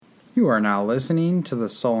You are now listening to the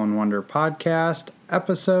Soul and Wonder Podcast,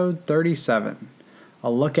 episode 37, a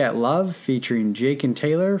look at love featuring Jake and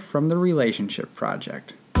Taylor from the Relationship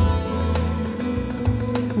Project.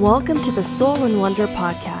 Welcome to the Soul and Wonder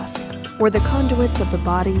Podcast, where the conduits of the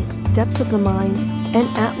body, depths of the mind, and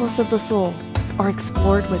atlas of the soul are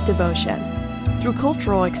explored with devotion. Through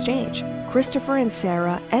cultural exchange, Christopher and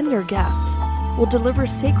Sarah and their guests will deliver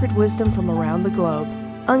sacred wisdom from around the globe,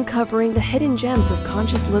 uncovering the hidden gems of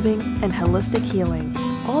conscious living and holistic healing,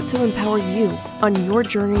 all to empower you on your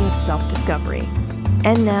journey of self-discovery.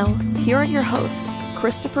 And now, here are your hosts,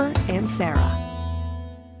 Christopher and Sarah.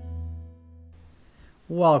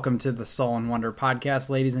 Welcome to the Soul and Wonder Podcast,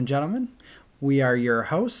 ladies and gentlemen. We are your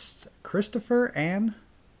hosts, Christopher and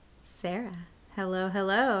Sarah. Hello,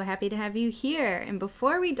 hello. Happy to have you here. And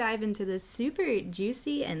before we dive into this super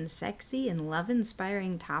juicy and sexy and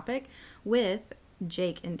love-inspiring topic with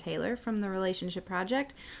Jake and Taylor from the Relationship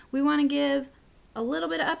Project, we want to give a little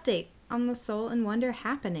bit of update on the Soul and Wonder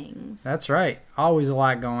happenings. That's right. Always a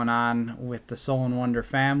lot going on with the Soul and Wonder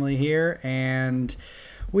family here, and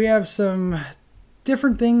we have some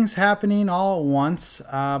different things happening all at once,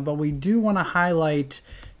 but we do want to highlight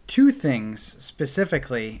two things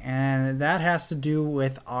specifically, and that has to do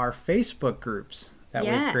with our Facebook groups that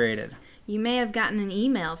we've created. You may have gotten an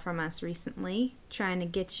email from us recently trying to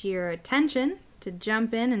get your attention to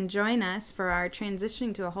jump in and join us for our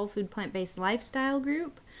transitioning to a whole food plant-based lifestyle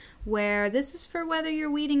group, where this is for whether you're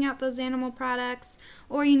weeding out those animal products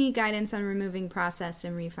or you need guidance on removing processed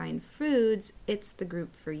and refined foods. It's the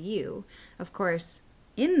group for you. Of course,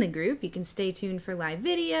 in the group, you can stay tuned for live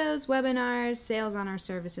videos, webinars, sales on our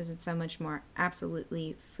services, and so much more,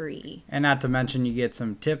 absolutely free. And not to mention, you get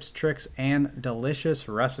some tips, tricks, and delicious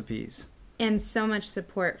recipes. And so much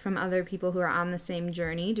support from other people who are on the same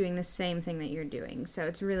journey, doing the same thing that you're doing. So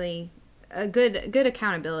it's really a good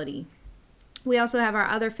accountability. We also have our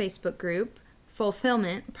other Facebook group,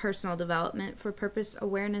 Fulfillment, Personal Development for Purpose,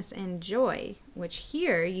 Awareness, and Joy, which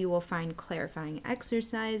here you will find clarifying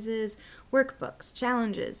exercises, workbooks,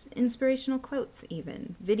 challenges, inspirational quotes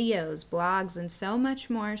even, videos, blogs, and so much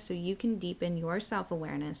more so you can deepen your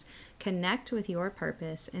self-awareness, connect with your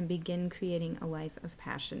purpose, and begin creating a life of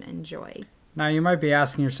passion and joy. Now you might be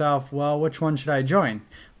asking yourself, well, which one should I join?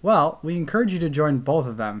 Well, we encourage you to join both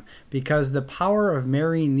of them because the power of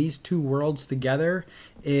marrying these two worlds together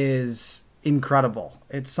is incredible.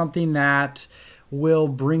 It's something that will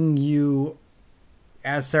bring you,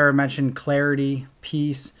 as Sarah mentioned, clarity,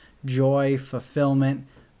 peace, joy, fulfillment,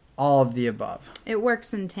 all of the above. It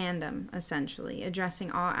works in tandem, essentially.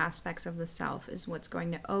 Addressing all aspects of the self is what's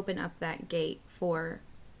going to open up that gate for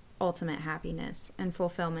ultimate happiness and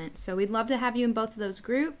fulfillment. So we'd love to have you in both of those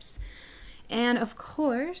groups. And of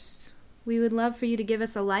course, we would love for you to give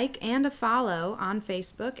us a like and a follow on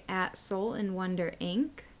Facebook at Soul and Wonder Inc.,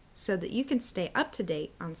 so that you can stay up to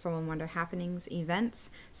date on Soul and Wonder happenings, events,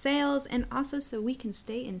 sales, and also so we can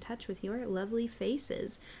stay in touch with your lovely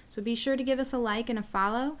faces. So be sure to give us a like and a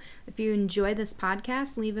follow. If you enjoy this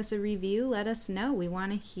podcast, leave us a review. Let us know. We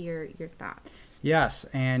want to hear your thoughts. Yes,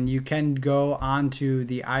 and you can go onto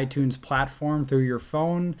the iTunes platform through your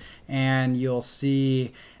phone, and you'll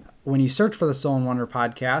see, when you search for the Soul and Wonder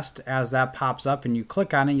podcast, as that pops up and you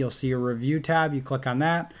click on it, you'll see a review tab. You click on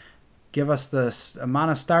that. Give us the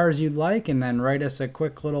amount of stars you'd like, and then write us a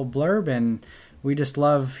quick little blurb, and we just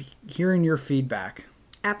love hearing your feedback.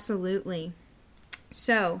 Absolutely.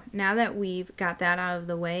 So, now that we've got that out of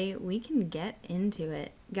the way, we can get into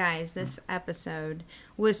it. Guys, this episode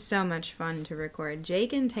was so much fun to record.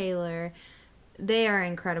 Jake and Taylor, they are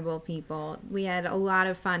incredible people. We had a lot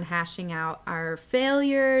of fun hashing out our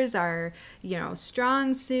failures, our,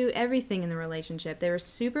 strong suit, everything in the relationship. They were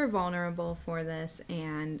super vulnerable for this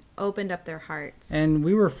and opened up their hearts. And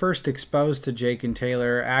we were first exposed to Jake and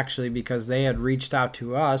Taylor actually because they had reached out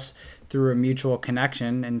to us through a mutual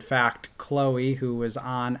connection. In fact, Chloe, who was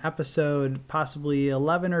on episode possibly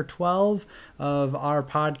 11 or 12 of our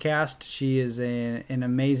podcast, she is an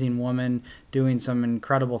amazing woman doing some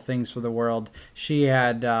incredible things for the world. She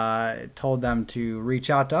had told them to reach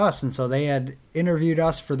out to us, and so they had interviewed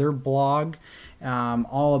us for their blog,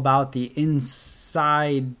 all about the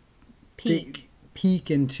inside peek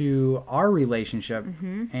into our relationship.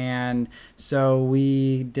 And so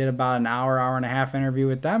we did about an hour and a half interview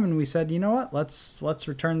with them, and we said, you know what, let's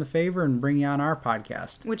return the favor and bring you on our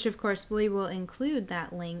podcast, which of course we will include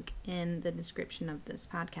that link in the description of this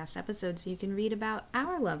podcast episode so you can read about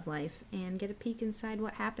our love life and get a peek inside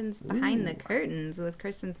what happens behind the curtains with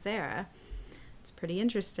Chris and Sarah. It's pretty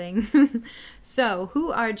interesting. So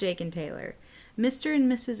who are Jake and Taylor? Mr.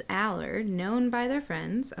 and Mrs. Allard, known by their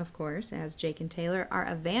friends, of course, as Jake and Taylor, are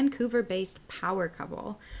a Vancouver-based power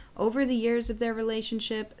couple. Over the years of their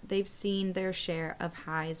relationship, they've seen their share of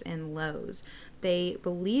highs and lows. They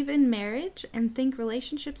believe in marriage and think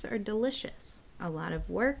relationships are delicious. A lot of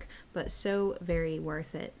work, but so very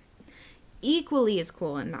worth it. Equally as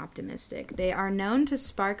cool and optimistic, they are known to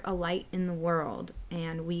spark a light in the world,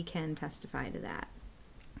 and we can testify to that.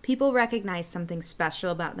 People recognize something special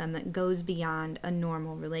about them that goes beyond a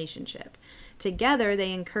normal relationship. Together,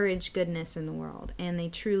 they encourage goodness in the world, and they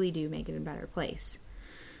truly do make it a better place.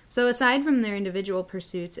 So aside from their individual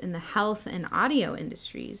pursuits in the health and audio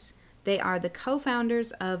industries, they are the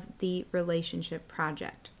co-founders of the Relationship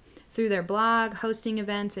Project. Through their blog, hosting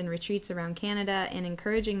events and retreats around Canada, and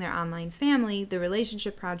encouraging their online family, the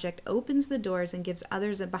Relationship Project opens the doors and gives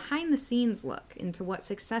others a behind-the-scenes look into what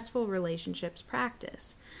successful relationships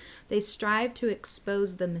practice. They strive to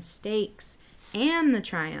expose the mistakes and the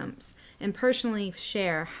triumphs, and personally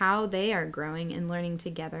share how they are growing and learning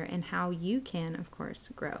together, and how you can, of course,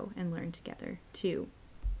 grow and learn together too.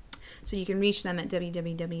 So you can reach them at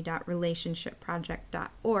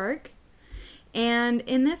www.relationshipproject.org. And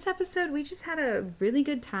in this episode, we just had a really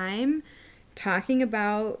good time talking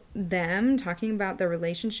about them, talking about their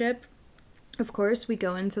relationship. Of course, we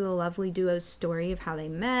go into the lovely duo's story of how they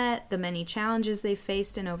met, the many challenges they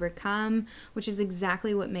faced and overcome, which is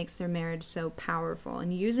exactly what makes their marriage so powerful.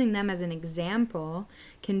 And using them as an example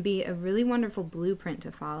can be a really wonderful blueprint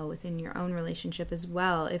to follow within your own relationship as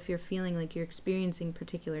well, if you're feeling like you're experiencing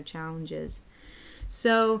particular challenges.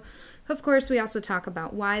 So, of course, we also talk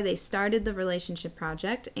about why they started the Relationship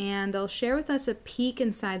Project, and they'll share with us a peek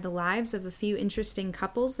inside the lives of a few interesting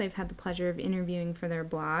couples they've had the pleasure of interviewing for their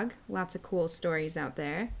blog. Lots of cool stories out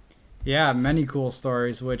there. Yeah, many cool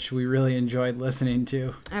stories, which we really enjoyed listening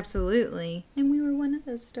to. Absolutely. And we were one of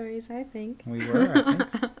those stories, I think. We were, I think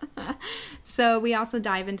so. So we also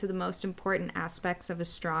dive into the most important aspects of a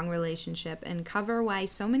strong relationship and cover why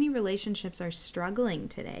so many relationships are struggling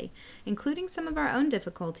today, including some of our own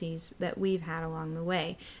difficulties that we've had along the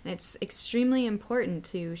way. And it's extremely important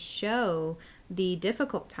to show the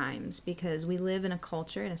difficult times, because we live in a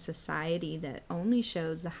culture and a society that only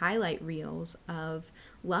shows the highlight reels of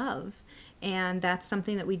love, and that's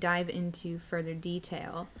something that we dive into further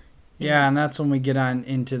detail. Yeah, and that's when we get on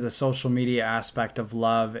into the social media aspect of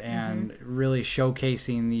love and really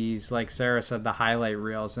showcasing these, like Sarah said, the highlight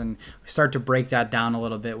reels, and we start to break that down a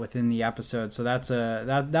little bit within the episode. So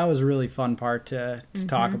that was a really fun part to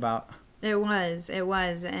talk about. It was.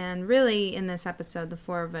 And really, in this episode, the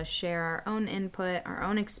four of us share our own input, our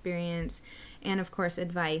own experience, and of course,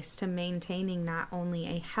 advice to maintaining not only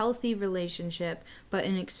a healthy relationship, but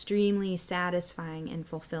an extremely satisfying and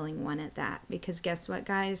fulfilling one at that. Because guess what,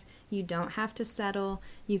 guys? You don't have to settle.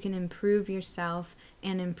 You can improve yourself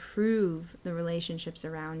and improve the relationships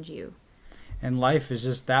around you. And life is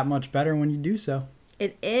just that much better when you do so.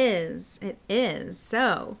 It is.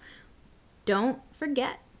 So, don't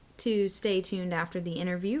forget to stay tuned after the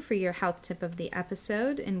interview for your health tip of the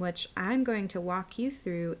episode, in which I'm going to walk you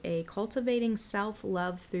through a cultivating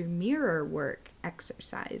self-love through mirror work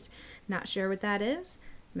exercise. Not sure what that is?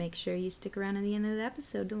 Make sure you stick around to the end of the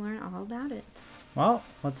episode to learn all about it. Well,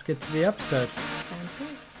 let's get to the episode. Sounds good.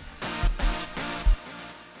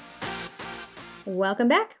 Welcome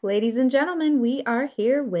back, ladies and gentlemen. We are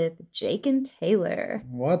here with Jake and Taylor.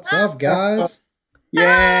 What's up, guys?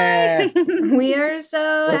 Yeah. We are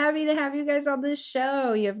so happy to have you guys on this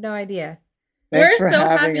show. You have no idea. Thanks We're for so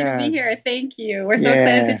having happy us. to be here. Thank you. We're so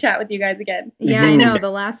excited to chat with you guys again. Yeah, I know. The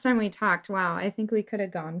last time we talked, wow, I think we could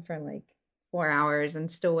have gone for like 4 hours and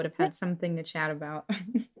still would have had something to chat about.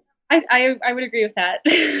 I would agree with that.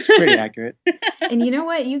 It's pretty accurate. And you know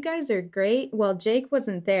what? You guys are great. Well, Jake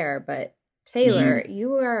wasn't there, but Taylor,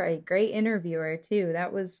 you are a great interviewer too.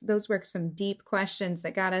 Those were some deep questions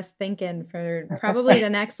that got us thinking for probably the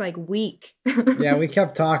next week. Yeah, we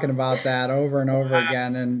kept talking about that over and over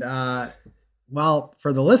again. And well,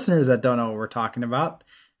 for the listeners that don't know what we're talking about,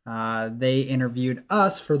 they interviewed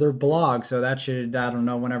us for their blog. So that should, I don't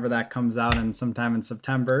know, whenever that comes out, and sometime in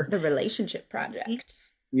September. The Relationship Project.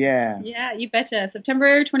 Yeah. Yeah, you betcha.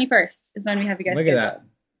 September 21st is when we have you guys. Look at that.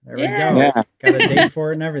 There we go. Yeah. Got a date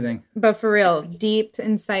for it and everything. But for real, deep,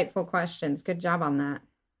 insightful questions. Good job on that.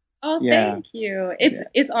 Oh, Yeah. thank you.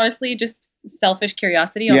 It's honestly just selfish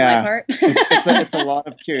curiosity on my part. it's a lot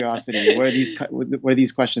of curiosity where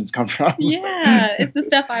these questions come from. Yeah, it's the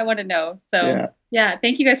stuff I want to know. So yeah,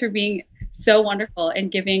 thank you guys for being so wonderful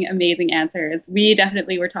and giving amazing answers. We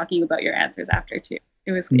definitely were talking about your answers after too.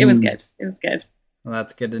 It was good. It was good. Well,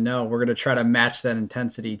 that's good to know. We're going to try to match that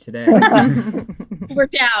intensity today. We're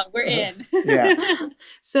down. We're in. Yeah.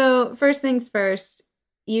 So first things first,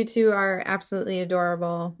 you two are absolutely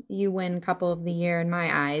adorable. You win couple of the year in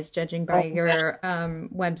my eyes, judging by your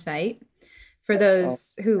website. For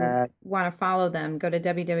those who want to follow them, go to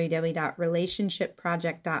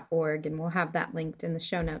www.relationshipproject.org, and we'll have that linked in the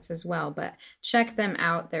show notes as well. But check them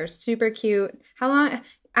out. They're super cute. How long?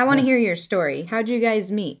 I want to hear your story. How'd you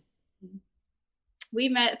guys meet? We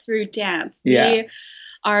met through dance. Yeah. We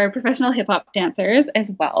are professional hip hop dancers as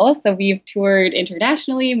well. So we've toured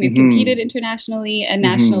internationally, we've competed internationally and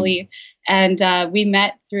nationally. And we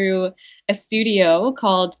met through a studio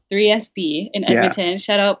called 3SB in Edmonton.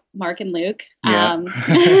 Shout out Mark and Luke. They run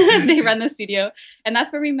the studio. And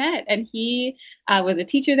that's where we met. And he was a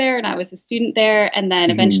teacher there and I was a student there. And then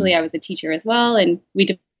eventually I was a teacher as well. And we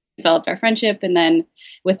developed our friendship. And then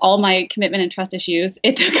with all my commitment and trust issues,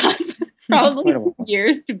 it took us probably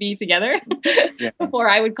years to be together before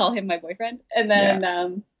I would call him my boyfriend. And then,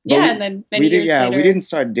 and then many years later. We didn't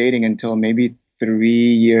start dating until maybe 3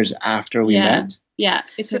 years after we met. Yeah,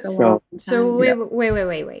 it took a long time. So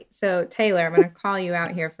wait. So Taylor, I'm going to call you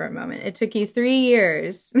out here for a moment. It took you 3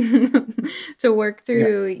 years to work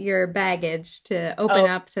through your baggage to open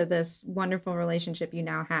up to this wonderful relationship you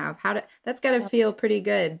now have. That's got to feel pretty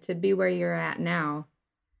good to be where you're at now.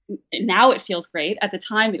 Now it feels great. At the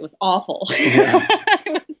time, it was awful.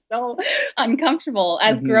 It was so uncomfortable,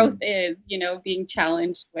 as growth is, being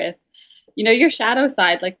challenged with, your shadow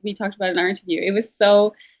side, like we talked about in our interview. It was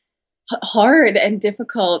so hard and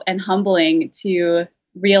difficult and humbling to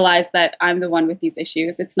realize that I'm the one with these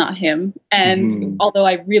issues. It's not him. And although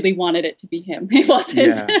I really wanted it to be him, it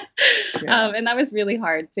wasn't. And that was really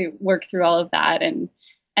hard to work through all of that and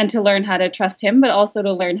to learn how to trust him, but also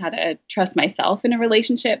to learn how to trust myself in a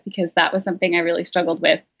relationship, because that was something I really struggled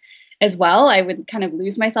with as well. I would kind of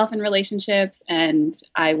lose myself in relationships and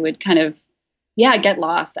I would kind of, get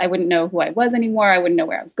lost. I wouldn't know who I was anymore. I wouldn't know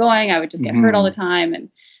where I was going. I would just get hurt all the time. And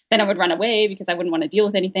then I would run away because I wouldn't want to deal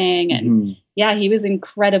with anything. And he was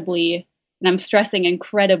incredibly, and I'm stressing,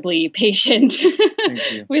 incredibly patient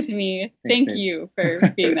with me. Thank you for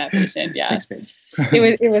being that patient. Yeah. Thanks, babe.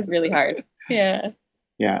 It was really hard. Yeah.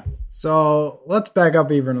 Yeah. So let's back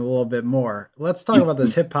up even a little bit more. Let's talk about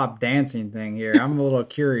this hip hop dancing thing here. I'm a little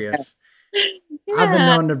curious. I've been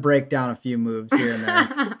known to break down a few moves here and there.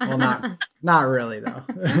 Well, not really though.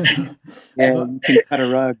 You can cut a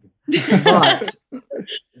rug. But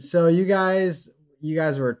so you guys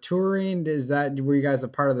were touring. Were you guys a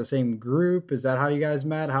part of the same group? Is that how you guys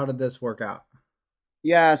met? How did this work out?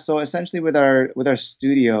 Yeah. So essentially with our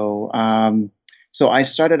studio, so I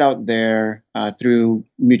started out there through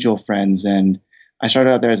mutual friends, and I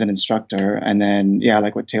started out there as an instructor. And then,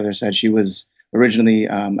 like what Taylor said, she was originally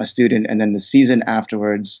a student. And then the season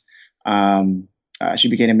afterwards, she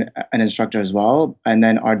became an instructor as well. And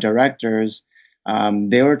then our directors,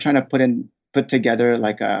 they were trying to put together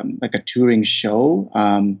like a touring show.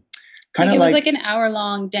 Kind of like, it was like an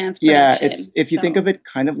hour-long dance production. Yeah, if you think of it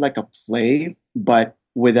kind of like a play, but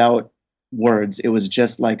without words. It was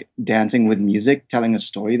just like dancing with music, telling a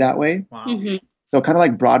story that way. Wow. So kind of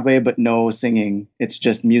like Broadway, but no singing. It's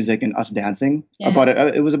just music and us dancing.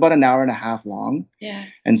 It was about an hour and a half long. Yeah.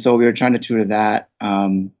 And so we were trying to tour that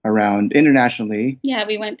around internationally. Yeah,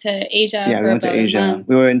 we went to Asia. Yeah, we went to Asia.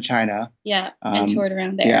 We were in China. Yeah, and toured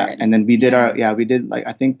around there. Yeah, and then we did like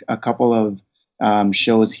I think a couple of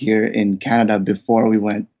shows here in Canada before we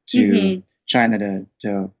went to China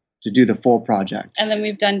to do the full project. And then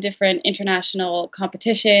we've done different international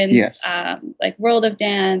competitions, like World of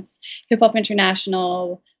Dance, Hip Hop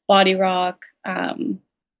International, Body Rock, a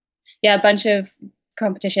bunch of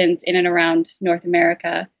competitions in and around North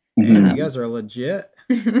America. You guys are legit.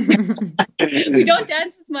 We don't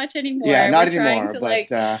dance as much anymore. Yeah, not We're anymore. Trying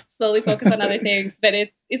to slowly focus on other things, but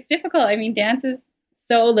it's difficult. I mean, dance is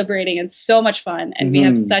so liberating and so much fun, and we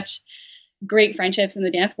have such great friendships in the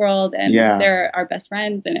dance world, and they're our best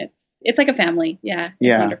friends, and it's like a family. It's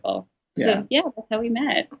wonderful. So that's how we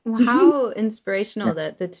met. Well, how inspirational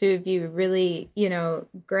that the two of you really,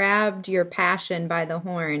 grabbed your passion by the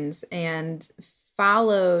horns and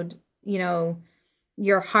followed,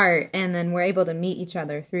 your heart, and then were able to meet each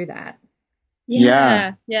other through that.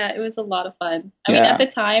 Yeah, it was a lot of fun. I mean, at the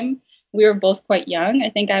time we were both quite young. I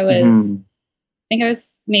think I was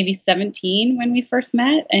maybe 17 when we first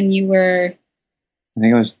met, and you were, I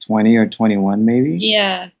think I was 20 or 21 maybe.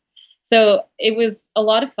 Yeah. So it was a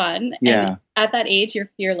lot of fun. Yeah. And at that age, you're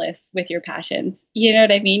fearless with your passions. You know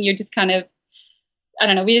what I mean? You're just kind of, I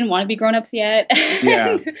don't know, we didn't want to be grown-ups yet.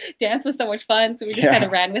 Yeah. Dance was so much fun, so we just kind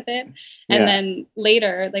of ran with it. And then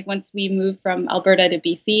later, like once we moved from Alberta to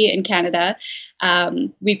BC in Canada,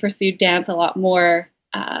 we pursued dance a lot more.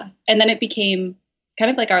 And then it became kind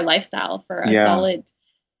of like our lifestyle for a solid,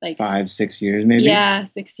 like 5-6 years, maybe. Yeah,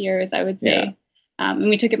 6 years, I would say. Yeah. And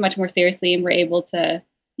we took it much more seriously, and we're able to,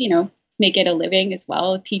 you know, make it a living as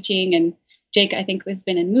well, teaching. And Jake, I think, has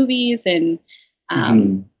been in movies, and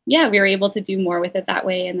yeah, we were able to do more with it that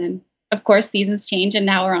way. And then, of course, seasons change, and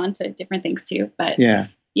now we're on to different things too. But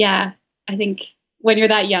yeah, I think when you're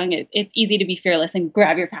that young, it's easy to be fearless and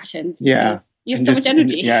grab your passions. Yeah. You have so much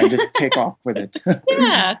energy. Yeah, and just take off with it.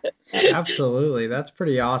 Yeah. Absolutely. That's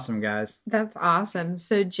pretty awesome, guys. That's awesome.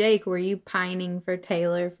 So, Jake, were you pining for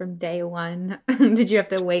Taylor from day one? Did you have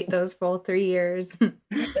to wait those full 3 years?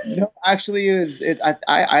 No, actually,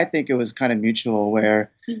 I think it was kind of mutual,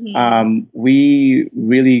 where we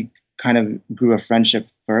really kind of grew a friendship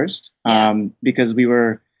first, because we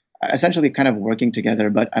were essentially kind of working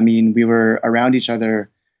together. But I mean, we were around each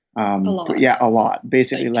other. A lot.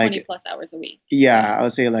 Basically, like 20 plus hours a week. Yeah, I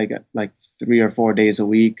would say like 3 or 4 days a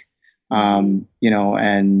week. You know,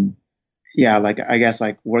 and yeah, like I guess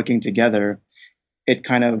like working together, it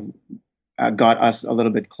kind of got us a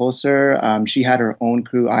little bit closer. She had her own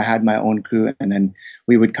crew, I had my own crew, and then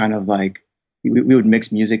we would kind of like we would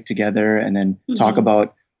mix music together, and then talk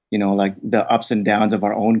about, you know, like the ups and downs of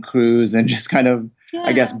our own crews, and just kind of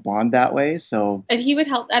I guess bond that way. So, and he would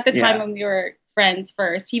help at the time when we were friends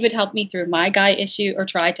first. He would help me through my guy issue, or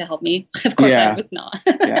try to help me. Of course, I was not.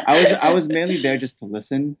 I was mainly there just to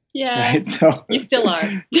listen. Yeah, right? So you still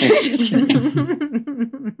are.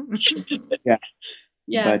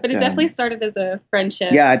 Yeah, but it definitely started as a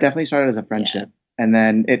friendship. Yeah, it definitely started as a friendship, and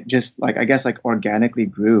then it just like I guess like organically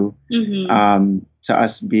grew to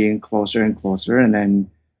us being closer and closer, and then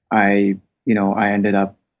I ended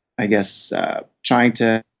up I guess trying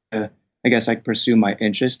to I guess like pursue my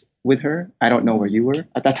interest with her. I don't know where you were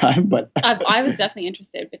at that time, but I was definitely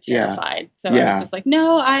interested, but terrified. So I was just like,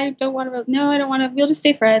 no, I don't want to. No, I don't want to. We'll just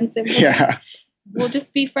stay friends, and we'll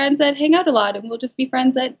just be friends that hang out a lot, and we'll just be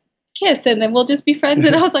friends that kiss, and then we'll just be friends.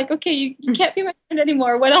 And I was like, okay, you can't be my friend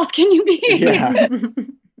anymore. What else can you be?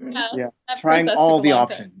 Trying all the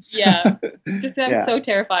options. I'm so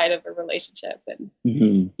terrified of a relationship, and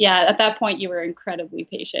at that point you were incredibly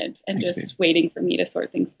patient and just waiting for me to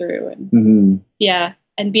sort things through, and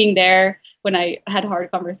and being there when I had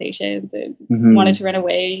hard conversations and wanted to run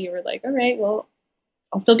away. You were like, all right, well,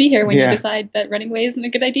 I'll still be here when you decide that running away isn't a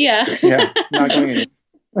good idea. Not going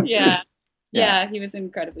anywhere. He was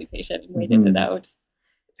incredibly patient and waited it out.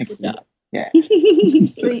 Good job. Yeah.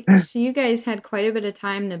 So you guys had quite a bit of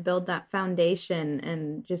time to build that foundation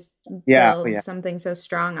and just build something so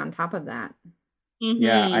strong on top of that.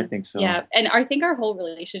 Yeah, I think so. Yeah, and I think our whole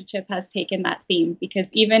relationship has taken that theme, because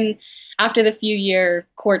even after the few-year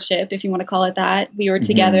courtship, if you want to call it that, we were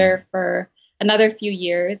together for another few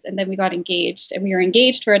years, and then we got engaged, and we were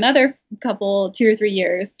engaged for another couple, 2 or 3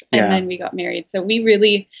 years, and then we got married. So we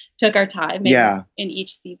really took our time in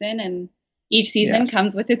each season, and each season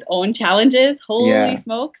comes with its own challenges. Holy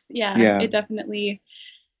smokes. It definitely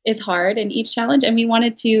is hard in each challenge. And we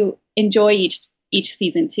wanted to enjoy each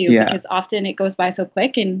season too, because often it goes by so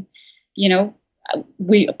quick, and, you know,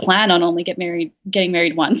 we plan on only getting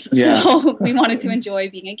married once. So we wanted to enjoy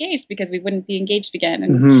being engaged, because we wouldn't be engaged again.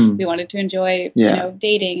 And we wanted to enjoy, you know,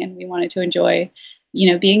 dating, and we wanted to enjoy,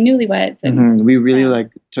 you know, being newlyweds. And we really like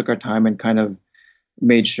took our time and kind of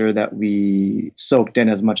made sure that we soaked in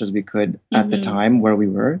as much as we could at the time where we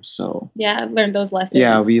were. So learned those lessons.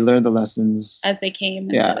 Yeah, we learned the lessons as they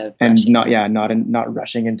came. And not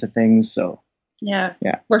rushing into things. So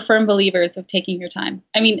we're firm believers of taking your time.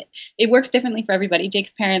 I mean, it works differently for everybody.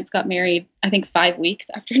 Jake's parents got married, I think, 5 weeks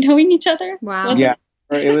after knowing each other. Wow. Yeah,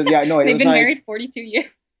 it was. Yeah, no, it they've was been like, married 42 years.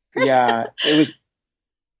 Yeah, it was.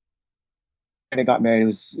 They got married.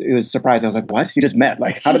 It was surprising. I was like, "What? You just met?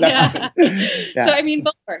 Like, how did that happen?" So I mean,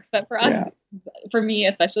 both works, but for us, for me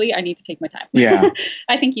especially, I need to take my time. Yeah,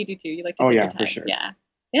 I think you do too. You like to take your time. For sure.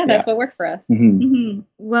 Yeah, that's what works for us.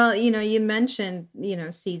 Well, you know, you mentioned, you know,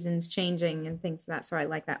 seasons changing and things like that. So I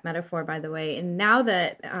like that metaphor, by the way. And now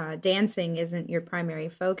that dancing isn't your primary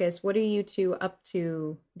focus, what are you two up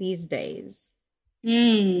to these days?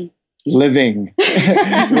 Living.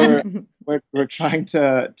 we're trying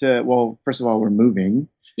to well, first of all, we're moving.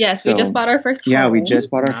 Yes, we just bought our first home. Yeah, we just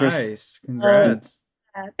bought our first. Nice. Congrats.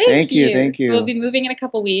 Thank you. So we'll be moving in a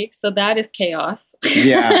couple weeks. So that is chaos.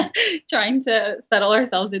 Yeah. Trying to settle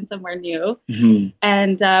ourselves in somewhere new.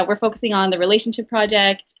 And we're focusing on the relationship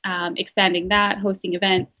project, expanding that, hosting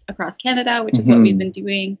events across Canada, which is what we've been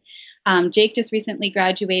doing. Jake just recently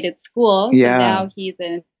graduated school. So Yeah. now he's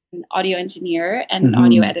an audio engineer and an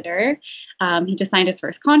audio editor. He just signed his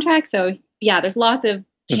first contract. So yeah, there's lots of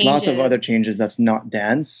other changes that's not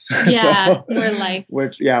dance. Yeah, So more life.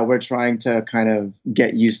 We're trying to kind of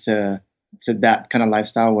get used to that kind of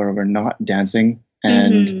lifestyle where we're not dancing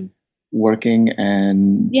and working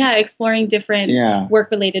and exploring different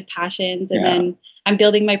work-related passions. And then I'm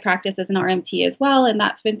building my practice as an RMT as well, and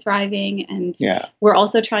that's been thriving. And we're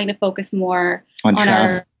also trying to focus more on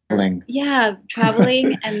traveling.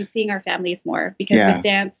 Traveling and seeing our families more, because with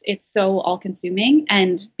dance, it's so all-consuming.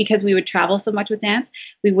 And because we would travel so much with dance,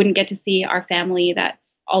 we wouldn't get to see our family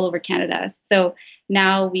that's all over Canada. So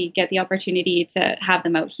now we get the opportunity to have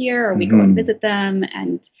them out here, or we go and visit them,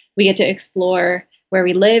 and we get to explore where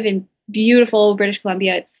we live in beautiful British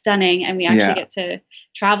Columbia. It's stunning. And we actually get to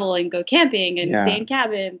travel and go camping and stay in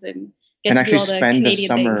cabins and get to actually do all the spend the Canadian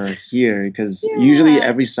summer things here, because usually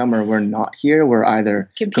every summer we're not here. We're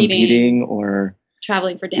either competing or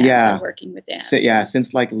traveling for dance or working with dance. So,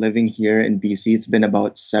 since like living here in BC, it's been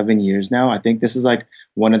about 7 years now. I think this is like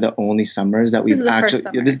one of the only summers that we've this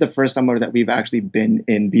is the first summer that we've actually been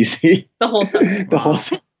in BC. The whole summer. Whole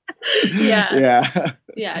summer. Yeah.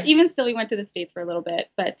 Even still, we went to the States for a little bit,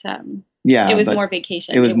 but it was more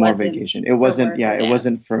vacation. It was more vacation. It wasn't. It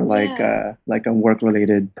wasn't for like a work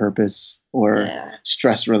related purpose or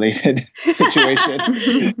stress related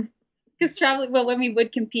situation. Because traveling, when we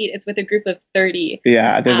would compete, it's with a group of 30.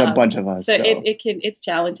 Yeah, there's a bunch of us. So it's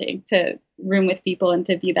challenging to room with people and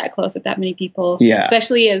to be that close with that many people. Yeah.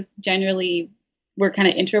 Especially as generally we're kind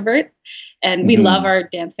of introverts, and we love our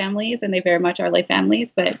dance families, and they very much are like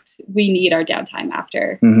families, but we need our downtime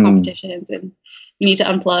after competitions, and we need to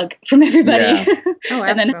unplug from everybody. Yeah. Oh,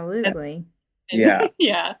 absolutely. Yeah.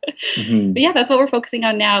 But that's what we're focusing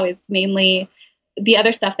on now, is mainly the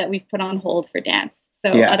other stuff that we've put on hold for dance. So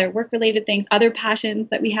other work-related things, other passions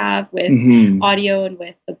that we have with audio and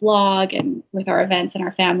with the blog and with our events and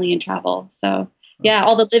our family and travel. So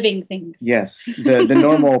all the living things. Yes, the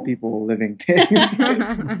normal people living things.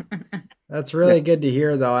 That's really good to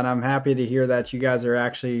hear, though, and I'm happy to hear that you guys are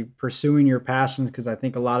actually pursuing your passions, because I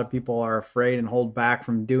think a lot of people are afraid and hold back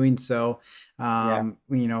from doing so.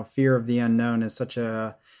 Fear of the unknown is such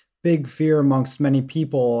a big fear amongst many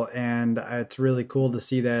people, and it's really cool to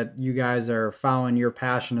see that you guys are following your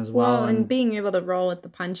passion as well. And being able to roll with the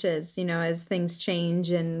punches, as things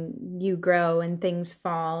change and you grow and things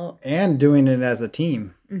fall. And doing it as a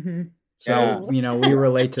team. Mm-hmm. So, we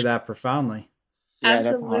relate to that profoundly.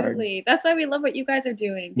 Absolutely. That's why we love what you guys are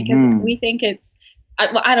doing, because we think it's,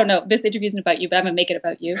 I don't know, this interview isn't about you, but I'm going to make it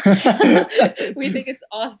about you. We think it's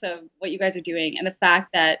awesome what you guys are doing, and the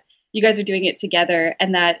fact that you guys are doing it together,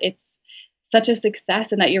 and that it's such a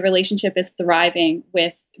success, and that your relationship is thriving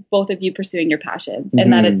with both of you pursuing your passions,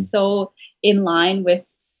 and that it's so in line with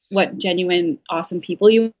what genuine, awesome people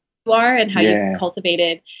you are, and how you've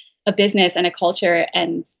cultivated a business and a culture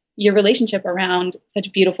and your relationship around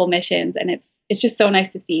such beautiful missions. And it's just so nice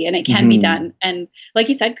to see, and it can be done. And like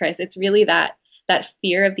you said, Chris, it's really that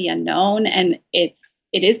fear of the unknown, and it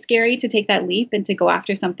is scary to take that leap and to go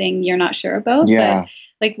after something you're not sure about. Yeah. But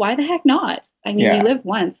like, why the heck not? I mean, you live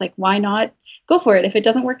once, like, why not go for it? If it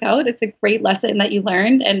doesn't work out, it's a great lesson that you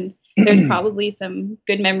learned, and there's probably some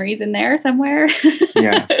good memories in there somewhere.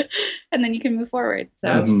 Yeah. And then you can move forward. So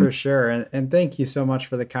that's for sure. And thank you so much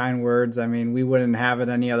for the kind words. I mean, we wouldn't have it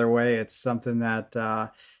any other way. It's something that,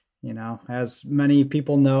 as many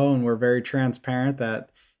people know, and we're very transparent,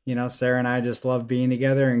 that, Sarah and I just love being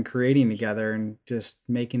together and creating together and just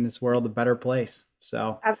making this world a better place.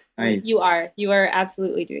 So nice. You are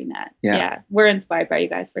absolutely doing that. Yeah. We're inspired by you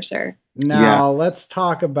guys for sure. Now let's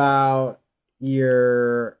talk about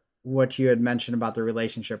what you had mentioned about the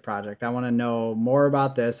relationship project. I want to know more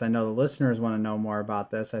about this. I know the listeners want to know more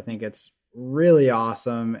about this. I think it's really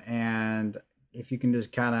awesome. And if you can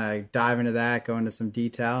just kind of dive into that, go into some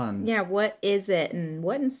detail. And what is it, and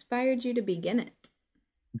what inspired you to begin it?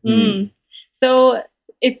 So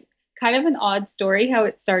it's kind of an odd story how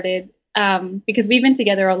it started, because we've been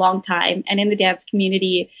together a long time, and in the dance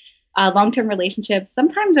community, long-term relationships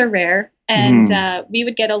sometimes are rare. And we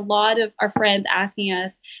would get a lot of our friends asking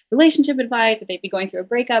us relationship advice, if they'd be going through a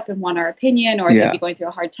breakup and want our opinion, or they'd be going through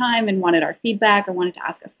a hard time and wanted our feedback or wanted to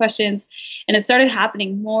ask us questions. And it started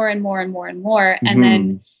happening more and more and more and more. And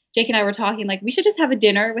then Jake and I were talking, like, we should just have a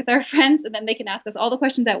dinner with our friends and then they can ask us all the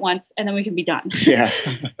questions at once and then we can be done. Yeah.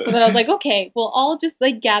 So then I was like, okay, we'll all just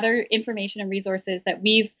like gather information and resources that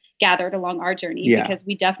we've gathered along our journey because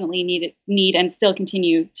we definitely need and still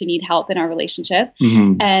continue to need help in our relationship.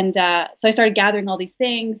 And so I started gathering all these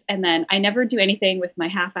things, and then I never do anything with my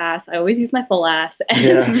half ass. I always use my full ass.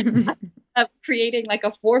 And creating like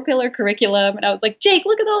a 4-pillar curriculum, and I was like, Jake,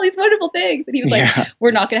 look at all these wonderful things, and he was like,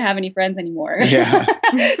 we're not going to have any friends anymore.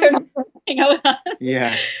 They're not gonna hang out with us.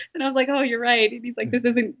 And I was like, oh, you're right. And he's like, this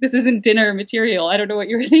isn't dinner material. I don't know what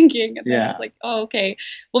you were thinking. And then I was like, oh, okay,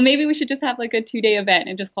 well, maybe we should just have like a 2-day event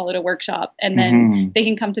and just call it a workshop, and then they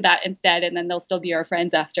can come to that instead, and then they'll still be our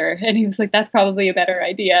friends after. And he was like, that's probably a better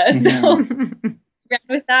idea. So ran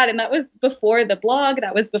with that, and that was before the blog,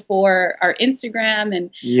 that was before our Instagram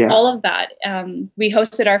and all of that. We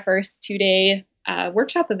hosted our first 2-day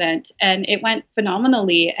workshop event, and it went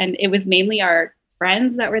phenomenally, and it was mainly our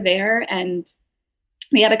friends that were there, and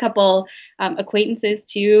we had a couple acquaintances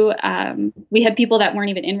too. We had people that weren't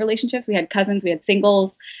even in relationships. We had cousins, we had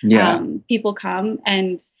singles, people come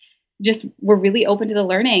and just were really open to the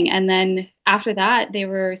learning. And then after that, they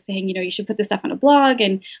were saying, you know, you should put this stuff on a blog,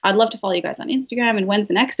 and I'd love to follow you guys on Instagram, and when's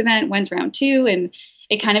the next event? When's round 2? And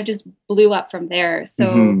it kind of just blew up from there.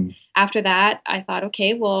 So after that, I thought,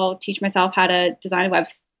 okay, well, teach myself how to design a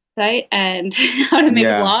website and how to make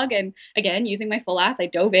a blog. And again, using my full ass, I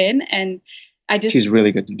dove in, and she's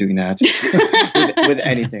really good at doing that with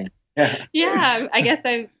anything. I guess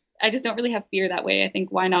I just don't really have fear that way. I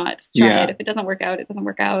think, why not try it? If it doesn't work out, it doesn't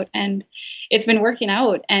work out. And it's been working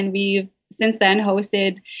out. And we've since then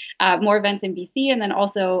hosted more events in BC, and then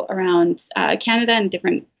also around Canada and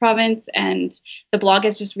different province. And the blog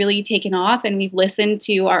has just really taken off, and we've listened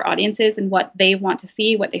to our audiences and what they want to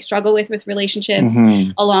see, what they struggle with relationships,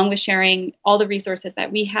 along with sharing all the resources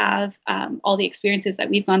that we have, all the experiences that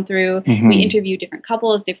we've gone through. We interview different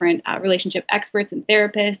couples, different relationship experts and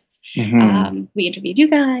therapists. We interviewed you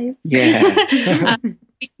guys.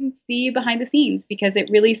 We can see behind the scenes, because it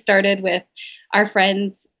really started with our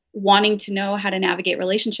friends wanting to know how to navigate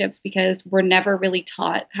relationships, because we're never really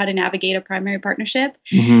taught how to navigate a primary partnership.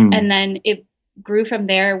 And then it grew from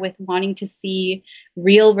there with wanting to see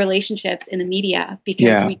real relationships in the media,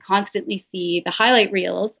 because we constantly see the highlight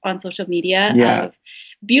reels on social media of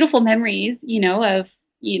beautiful memories, of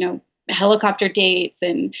helicopter dates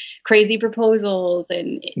and crazy proposals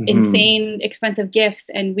and insane expensive gifts.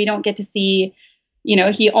 And we don't get to see,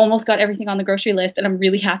 he almost got everything on the grocery list, and I'm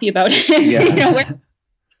really happy about it.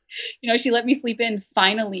 She let me sleep in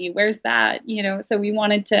finally. Where's that? So we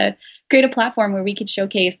wanted to create a platform where we could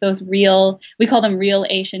showcase those real, we call them real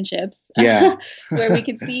relationships, where we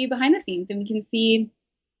could see behind the scenes, and we can see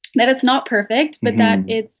that it's not perfect, but that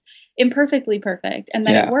it's imperfectly perfect, and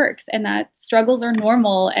that it works, and that struggles are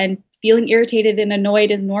normal, and feeling irritated and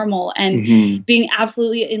annoyed is normal, and being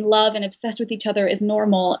absolutely in love and obsessed with each other is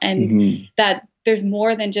normal, and that there's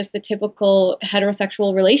more than just the typical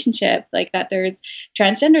heterosexual relationship, like that there's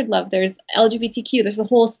transgendered love, there's LGBTQ, there's the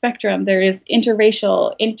whole spectrum, there's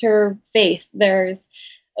interracial, interfaith, there's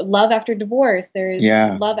love after divorce, there's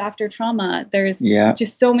love after trauma, there's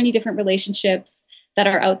just so many different relationships that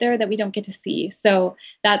are out there that we don't get to see. So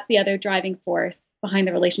that's the other driving force behind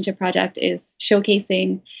the Relationship Project, is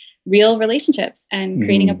showcasing real relationships and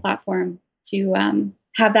creating a platform to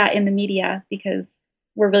have that in the media, because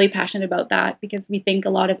we're really passionate about that, because we think a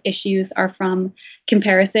lot of issues are from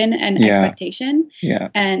comparison and expectation.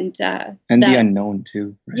 And the unknown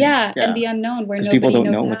too. Right? And the unknown, where nobody people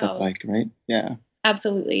don't know what that's like, right?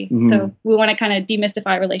 Absolutely. So we want to kind of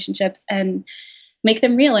demystify relationships and make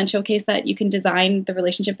them real, and showcase that you can design the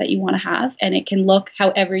relationship that you want to have, and it can look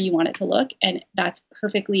however you want it to look, and that's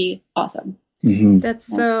perfectly awesome. That's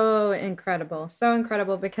so incredible. So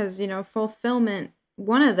incredible, because, fulfillment,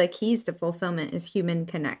 one of the keys to fulfillment is human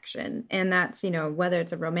connection. And that's, whether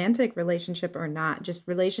it's a romantic relationship or not, just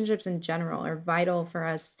relationships in general are vital for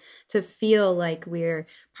us to feel like we're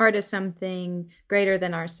part of something greater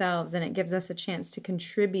than ourselves. And it gives us a chance to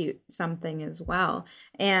contribute something as well.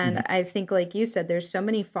 And I think, like you said, there's so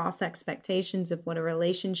many false expectations of what a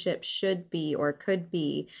relationship should be or could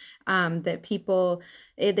be, that people,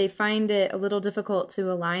 they find it a little difficult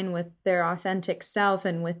to align with their authentic self.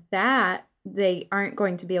 And with that, they aren't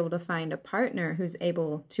going to be able to find a partner who's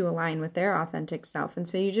able to align with their authentic self. And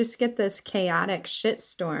so you just get this chaotic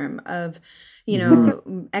shitstorm of,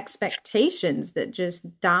 expectations that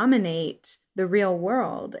just dominate the real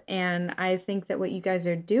world. And I think that what you guys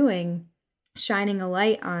are doing, shining a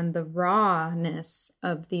light on the rawness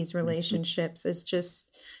of these relationships, is just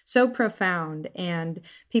so profound, and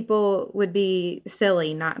people would be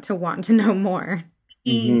silly not to want to know more.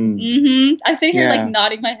 I'm sitting here like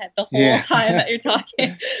nodding my head the whole time that you're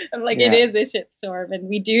talking. I'm like, it is a shitstorm, and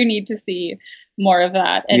we do need to see more of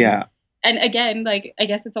that. And and again, like, I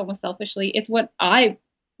guess it's almost selfishly, it's what I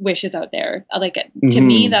wish is out there. Like, to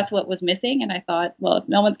me, that's what was missing. And I thought, well, if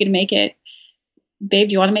no one's going to make it, babe,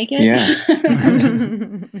 do you want to make it?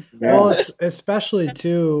 Well, especially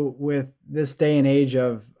too with this day and age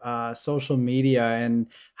of social media and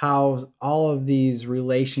how all of these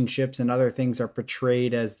relationships and other things are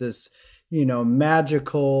portrayed as this,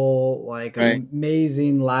 magical, like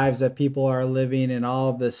amazing lives that people are living and all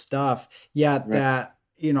of this stuff. Yet that,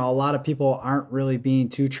 a lot of people aren't really being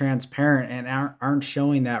too transparent and aren't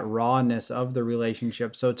showing that rawness of the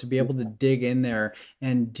relationship. So to be able to dig in there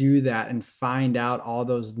and do that and find out all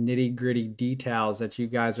those nitty gritty details that you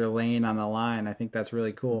guys are laying on the line, I think that's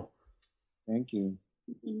really cool. Thank you.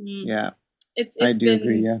 Yeah. I do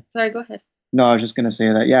agree. Yeah. Sorry, go ahead. No, I was just going to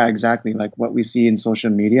say that. Yeah, exactly. Like what we see in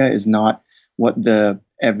social media is not what the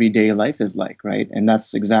everyday life is like. Right. And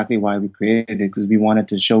that's exactly why we created it, because we wanted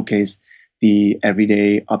to showcase the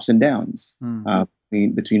everyday ups and downs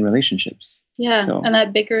between relationships. Yeah, and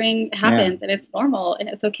that bickering happens, and it's normal, and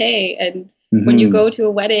it's okay. And when you go to a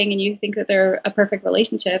wedding and you think that they're a perfect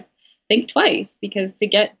relationship, think twice, because to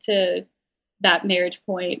get to that marriage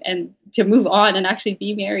point and to move on and actually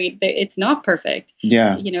be married, it's not perfect.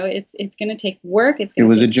 Yeah, it's going to take work. It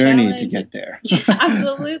was a journey to get there. Yeah,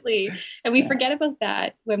 absolutely, and we forget about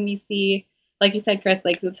that when we see, like you said, Chris,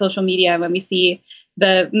 like with social media, when we see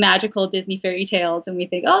the magical Disney fairy tales and we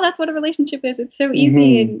think, oh, that's what a relationship is. It's so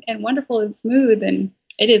easy and wonderful and smooth. And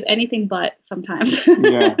it is anything but sometimes.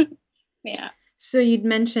 Yeah. So you'd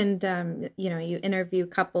mentioned, you interview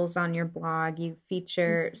couples on your blog. You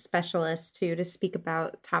feature specialists too to speak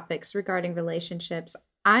about topics regarding relationships.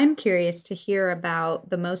 I'm curious to hear about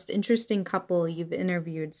the most interesting couple you've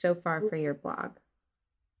interviewed so far for your blog.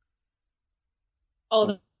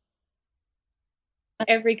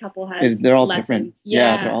 Every couple has they're all lessons. Different.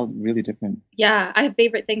 Yeah, they're all really different. Yeah, I have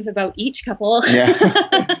favorite things about each couple. Yeah.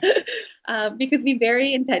 Because we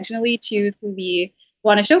very intentionally choose who we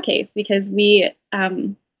want to showcase, because we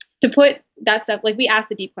to put that stuff, like we ask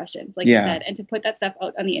the deep questions, like you said, and to put that stuff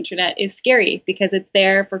out on the internet is scary because it's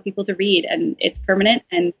there for people to read and it's permanent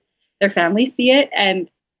and their families see it and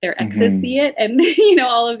their exes see it and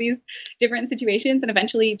all of these different situations, and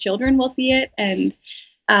eventually children will see it, and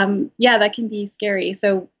that can be scary.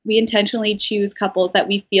 So we intentionally choose couples that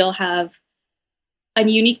we feel have a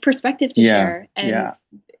unique perspective to share, and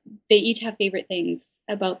they each have favorite things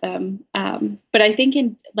about them. But I think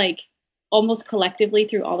in like almost collectively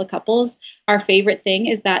through all the couples, our favorite thing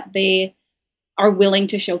is that they are willing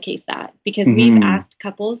to showcase that, because we've asked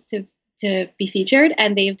couples to be featured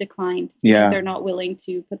and they've declined because they're not willing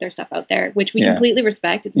to put their stuff out there, which we completely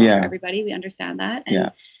respect. It's not for everybody. We understand that.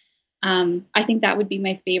 And I think that would be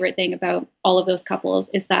my favorite thing about all of those couples,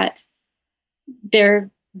 is that they're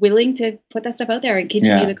willing to put that stuff out there and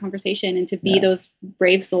continue the conversation and to be those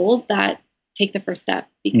brave souls that take the first step,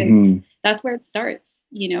 because that's where it starts,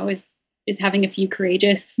 is having a few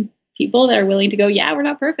courageous people that are willing to go, we're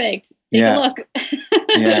not perfect. Take a look.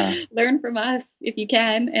 Learn from us if you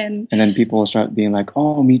can. And then people will start being like,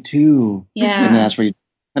 oh, me too. Yeah. And then that's where you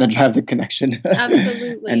kind of drive the connection.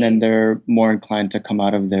 Absolutely. And then they're more inclined to come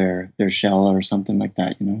out of their shell or something like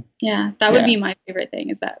that, Yeah, that would be my favorite thing,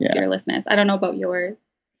 is that fearlessness. I don't know about yours.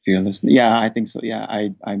 Fearlessness. Yeah, I think so. Yeah,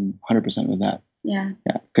 I'm 100% with that. Yeah.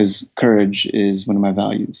 Yeah, because courage is one of my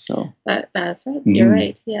values. So that's right. You're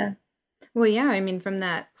right. Yeah. Well, yeah, I mean, from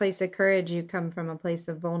that place of courage, you come from a place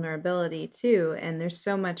of vulnerability too. And there's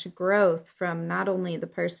so much growth from not only the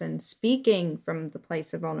person speaking from the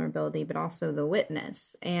place of vulnerability, but also the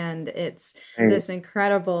witness. And it's this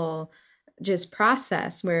incredible just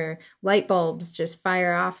process where light bulbs just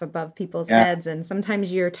fire off above people's heads. And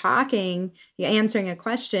sometimes you're answering a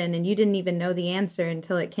question, and you didn't even know the answer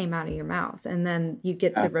until it came out of your mouth. And then you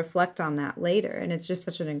get to reflect on that later. And it's just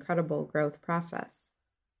such an incredible growth process.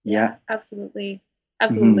 Yeah, absolutely.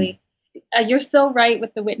 Absolutely. You're so right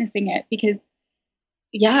with the witnessing it, because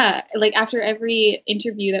like after every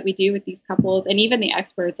interview that we do with these couples and even the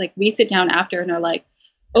experts, like we sit down after and are like,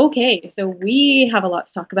 okay, so we have a lot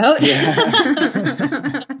to talk about. Because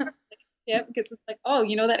it's like, oh,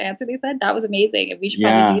 that answer they said, that was amazing, and we should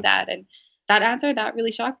probably do that. And that answer, that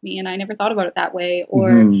really shocked me, and I never thought about it that way.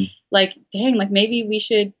 Or like, dang, like maybe we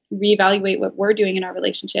should reevaluate what we're doing in our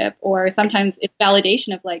relationship. Or sometimes it's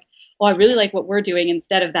validation of like, well, I really like what we're doing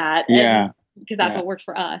instead of that. Because that's what works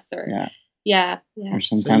for us. Or Or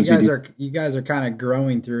sometimes so you guys are kind of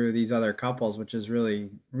growing through these other couples, which is really,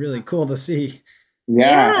 really cool to see.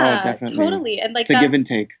 Yeah. Oh, definitely. Totally. And like it's a give and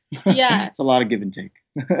take. Yeah. It's a lot of give and take.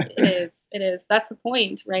 It is. That's the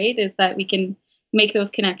point, right? Is that we can make those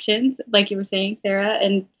connections, like you were saying, Sarah.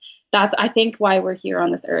 And that's, I think, why we're here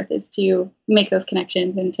on this earth, is to make those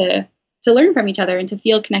connections and to learn from each other and to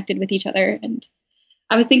feel connected with each other. And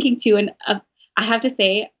I was thinking too, and I have to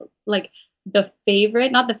say, like, not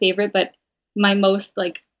the favorite, but my most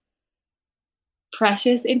like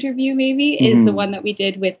precious interview maybe is the one that we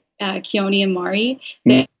did with Keone and Mari.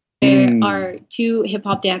 There are two hip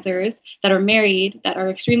hop dancers that are married, that are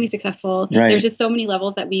extremely successful. Right. There's just so many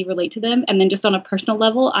levels that we relate to them. And then just on a personal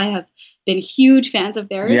level, I have been huge fans of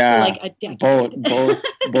theirs for like a decade.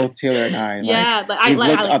 Both Taylor and I. Yeah, I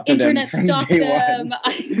looked up to them from day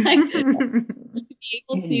one.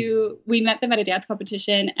 We met them at a dance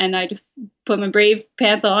competition, and I just put my brave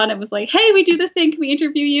pants on and was like, hey, we do this thing, can we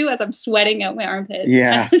interview you? As I'm sweating out my armpits.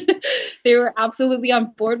 Yeah. They were absolutely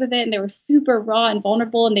on board with it, and they were super raw and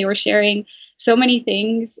vulnerable, and they were sharing so many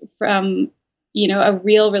things from, you know, a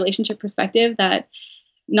real relationship perspective that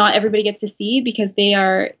not everybody gets to see, because they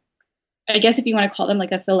are, I guess if you want to call them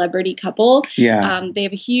like a celebrity couple, they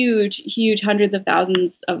have a huge hundreds of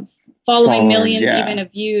thousands of followers, millions even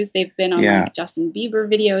of views. They've been on like Justin Bieber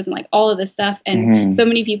videos and like all of this stuff. And so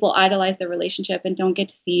many people idolize their relationship and don't get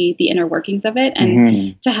to see the inner workings of it.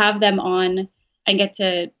 And to have them on and get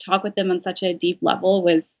to talk with them on such a deep level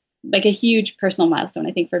was like a huge personal milestone,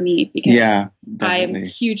 I think, for me, because I'm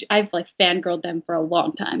huge. I've like fangirled them for a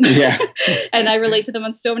long time. And I relate to them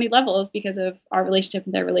on so many levels because of our relationship,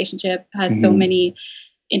 and their relationship has so many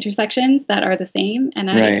intersections that are the same. And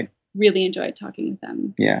I really enjoyed talking with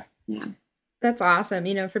them. Yeah. That's awesome.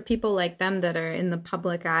 You know, for people like them that are in the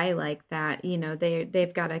public eye like that, you know,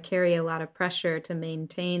 they've got to carry a lot of pressure to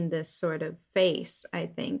maintain this sort of face, I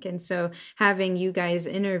think. And so having you guys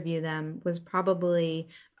interview them was probably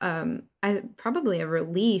a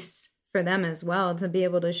release for them as well, to be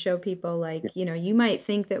able to show people like, you know, you might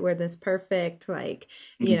think that we're this perfect, like,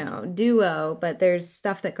 you know, duo, but there's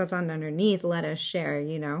stuff that goes on underneath. Let us share,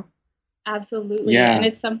 you know? Absolutely. Yeah. And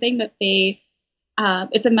it's something that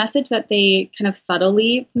it's a message that they kind of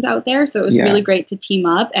subtly put out there. So it was really great to team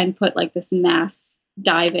up and put like this mass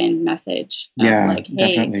dive in message. Like, hey,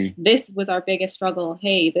 definitely. This was our biggest struggle.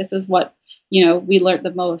 Hey, this is what, you know, we learned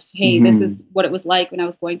the most. Hey, this is what it was like when I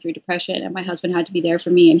was going through depression and my husband had to be there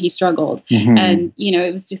for me and he struggled. And, you know,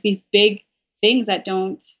 it was just these big things that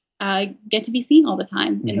don't get to be seen all the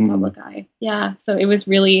time in the public eye. Yeah. So it was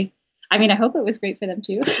really, I mean, I hope it was great for them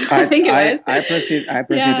too. I think it was. I personally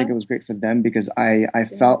think it was great for them, because I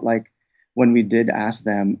felt like when we did ask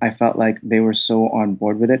them, I felt like they were so on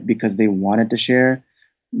board with it, because they wanted to share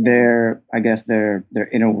their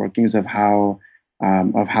inner workings of how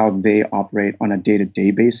they operate on a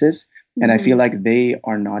day-to-day basis. And I feel like they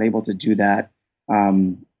are not able to do that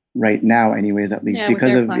right now, anyways, at least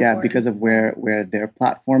because of where their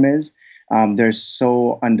platform is. They're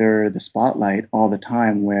so under the spotlight all the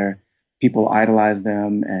time, where people idolize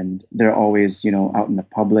them and they're always, you know, out in the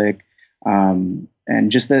public. And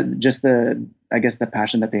just the I guess the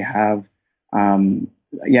passion that they have.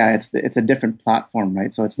 It's a different platform,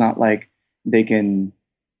 right? So it's not like they can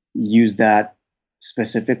use that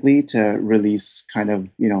specifically to release kind of,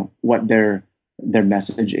 you know, what their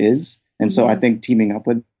message is. And so I think teaming up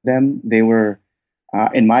with them, they were,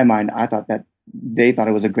 in my mind, I thought that they thought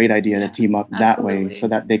it was a great idea to team up that way, so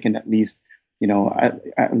that they can at least, you know,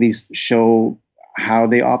 at least show how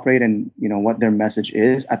they operate and, you know, what their message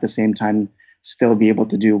is, at the same time still be able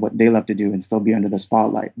to do what they love to do and still be under the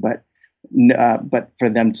spotlight. But for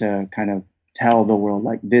them to kind of tell the world,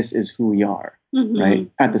 like, this is who we are,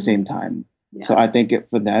 right, at the same time. Yeah. So I think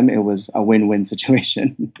for them, it was a win-win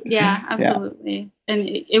situation. Yeah, absolutely. Yeah. And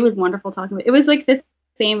it was wonderful talking with. It was like the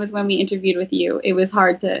same as when we interviewed with you. It was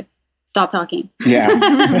hard to stop talking. Yeah.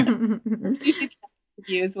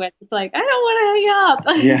 Interviews when it's like, I don't want to hang up.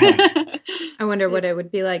 Yeah. I wonder what it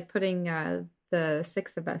would be like putting the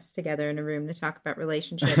six of us together in a room to talk about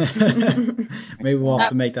relationships. Maybe we'll have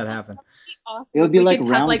to make that happen. Awesome. It'll be like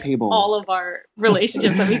round table. All of our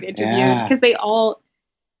relationships that we've interviewed, because they all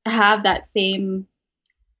have that same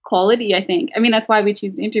quality, I think. I mean, that's why we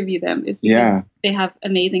choose to interview them, is because they have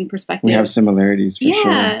amazing perspectives. We have similarities for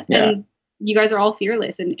sure. Yeah. And you guys are all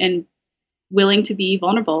fearless and willing to be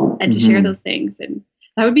vulnerable and to share those things. And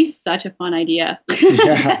that would be such a fun idea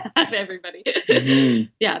to have everybody.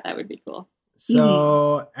 Yeah, that would be cool.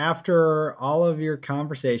 So after all of your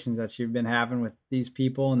conversations that you've been having with these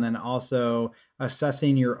people, and then also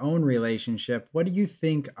assessing your own relationship, what do you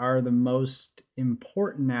think are the most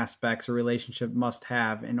important aspects a relationship must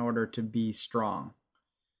have in order to be strong?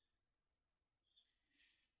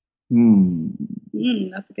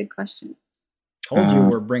 That's a good question. Told you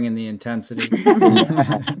we're bringing the intensity.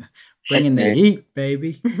 Bringing the heat,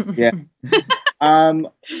 baby. Yeah.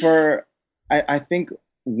 I think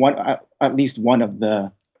at least one of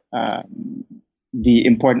the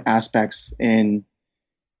important aspects in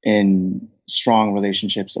strong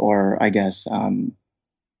relationships, or I guess,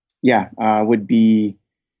 would be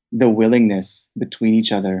the willingness between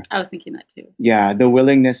each other. I was thinking that too. Yeah, the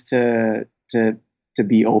willingness to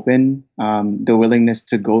be open, the willingness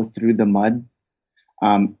to go through the mud,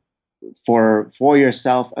 for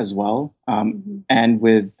yourself as well, and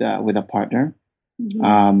with a partner.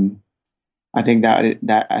 I think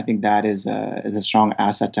that is a strong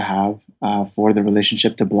asset to have for the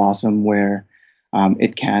relationship to blossom where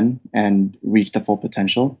it can and reach the full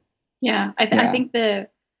potential. Yeah, I think the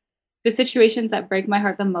situations that break my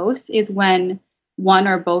heart the most is when one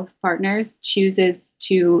or both partners chooses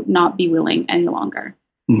to not be willing any longer.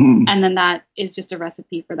 And then that is just a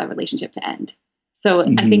recipe for that relationship to end. So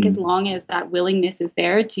I think as long as that willingness is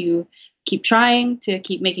there to keep trying, to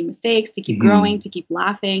keep making mistakes, to keep growing, to keep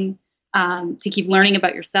laughing, to keep learning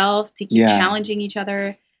about yourself, to keep challenging each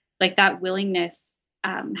other, like that willingness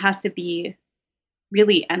has to be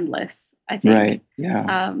really endless, I think. Right.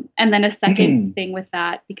 Yeah. And then a second thing with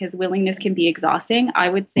that, because willingness can be exhausting, I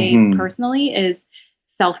would say personally, is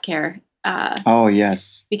self-care. Oh,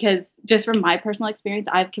 yes. Because just from my personal experience,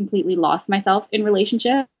 I've completely lost myself in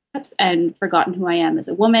relationships and forgotten who I am as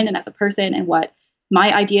a woman and as a person and what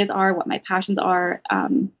my ideas are, what my passions are,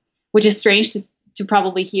 which is strange to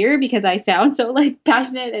probably hear because I sound so like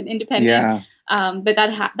passionate and independent. Yeah. But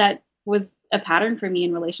that was a pattern for me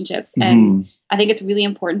in relationships. And I think it's really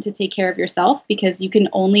important to take care of yourself because you can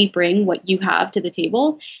only bring what you have to the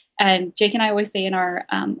table. And Jake and I always say in our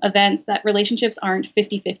events that relationships aren't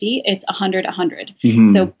 50-50, it's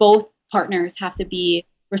 100-100. So both partners have to be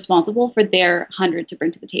responsible for their 100 to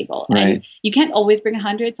bring to the table. Right. And you can't always bring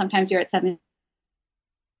 100. Sometimes you're at 70,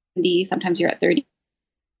 sometimes you're at 30.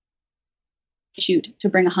 Shoot to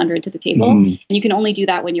bring 100 to the table. And you can only do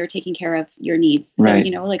that when you're taking care of your needs. So,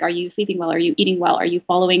 like, are you sleeping well? Are you eating well? Are you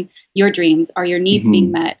following your dreams? Are your needs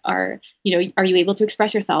being met? Are you able to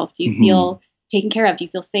express yourself? Do you feel taken care of? Do you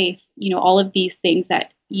feel safe? All of these things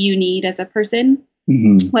that you need as a person,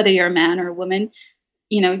 whether you're a man or a woman,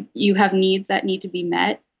 you have needs that need to be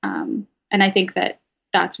met. And I think that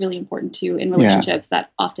that's really important too in relationships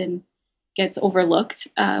that often gets overlooked.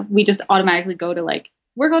 We just automatically go to like,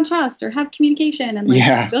 work on trust or have communication. And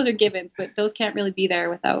those are givens, but those can't really be there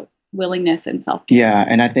without willingness and self-care. Yeah.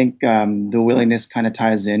 And I think the willingness kind of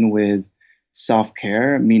ties in with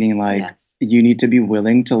self-care, meaning like you need to be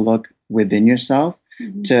willing to look within yourself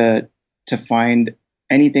to find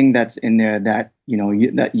anything that's in there that,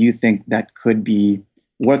 that you think that could be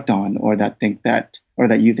worked on or that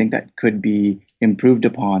you think that could be improved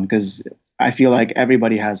upon. Because I feel like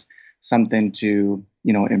everybody has something to,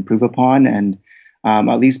 improve upon, and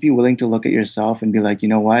at least be willing to look at yourself and be like, you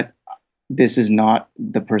know what, this is not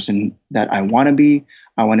the person that I want to be.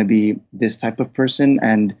 I want to be this type of person,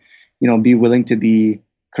 and, be willing to be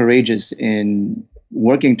courageous in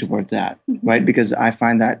working towards that. Right. Because I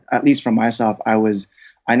find that, at least for myself,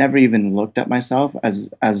 I never even looked at myself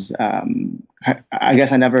as I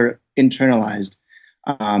guess I never internalized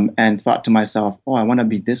and thought to myself, oh, I want to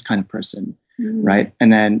be this kind of person. Right.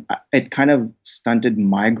 And then it kind of stunted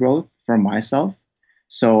my growth for myself.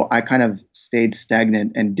 So I kind of stayed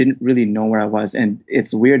stagnant and didn't really know where I was. And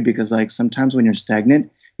it's weird because like sometimes when you're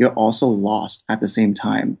stagnant, you're also lost at the same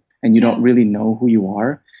time, and you don't really know who you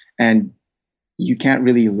are. And you can't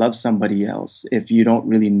really love somebody else if you don't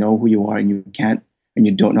really know who you are, and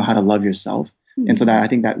you don't know how to love yourself. And so that I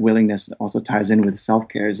think that willingness also ties in with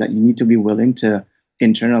self-care, is that you need to be willing to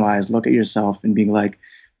internalize, look at yourself and being like,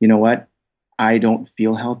 you know what, I don't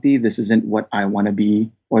feel healthy. This isn't what I want to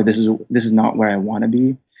be, or this is not where I want to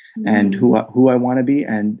be, and who I want to be.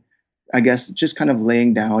 And I guess just kind of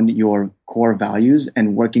laying down your core values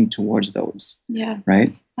and working towards those. Yeah.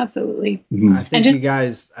 Right. Absolutely. I think you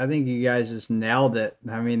guys just nailed it.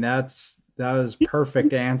 I mean, that was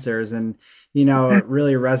perfect answers. And, it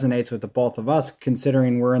really resonates with the both of us,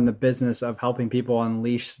 considering we're in the business of helping people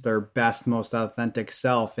unleash their best, most authentic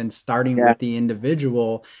self, and starting with the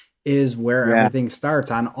individual is where everything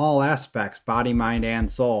starts on all aspects, body, mind,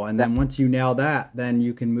 and soul. And then once you nail that, then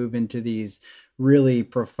you can move into these really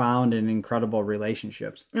profound and incredible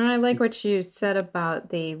relationships. And I like what you said about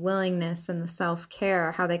the willingness and the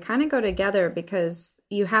self-care, how they kind of go together, because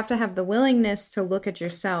you have to have the willingness to look at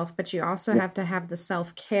yourself, but you also have to have the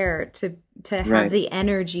self-care to have the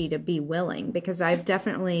energy to be willing. Because I've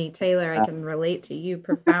definitely, Taylor, I can relate to you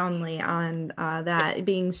profoundly on that,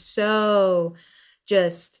 being so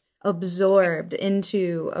just absorbed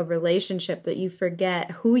into a relationship that you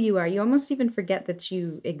forget who you are. You almost even forget that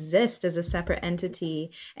you exist as a separate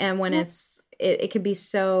entity. And when it can be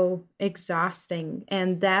so exhausting.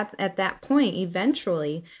 And that at that point,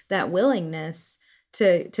 eventually, that willingness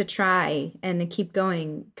to try and to keep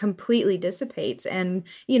going completely dissipates. And,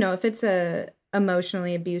 you know, if it's a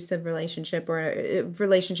emotionally abusive relationship or a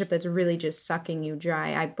relationship that's really just sucking you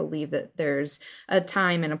dry, I believe that there's a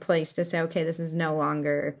time and a place to say, okay, this is no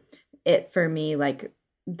longer it for me. Like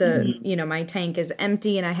you know, my tank is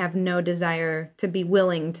empty and I have no desire to be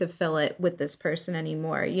willing to fill it with this person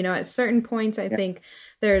anymore. You know, at certain points, I think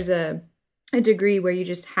there's a degree where you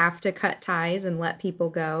just have to cut ties and let people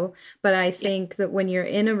go. But I think that when you're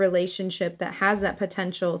in a relationship that has that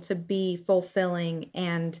potential to be fulfilling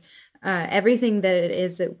and everything that it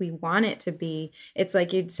is that we want it to be, it's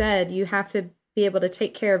like you'd said, you have to be able to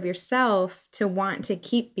take care of yourself to want to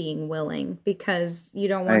keep being willing, because you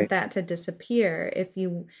don't want that to disappear if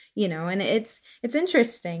you know. And it's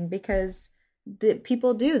interesting because the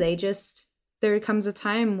people do, there comes a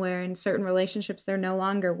time where in certain relationships they're no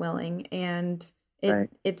longer willing, and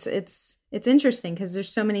it's interesting because there's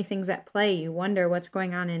so many things at play. You wonder what's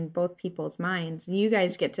going on in both people's minds. You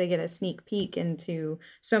guys get to get a sneak peek into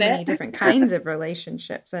so many different kinds of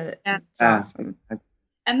relationships. It's awesome.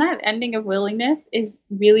 And that ending of willingness is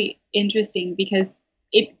really interesting because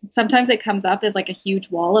sometimes it comes up as like a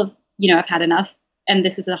huge wall of, you know, I've had enough and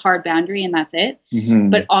this is a hard boundary and that's it.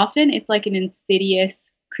 But often it's like an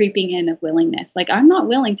insidious creeping in of willingness. Like, I'm not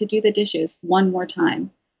willing to do the dishes one more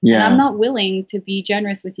time. Yeah. And I'm not willing to be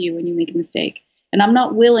generous with you when you make a mistake. And I'm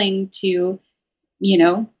not willing to, you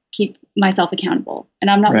know, keep myself accountable. And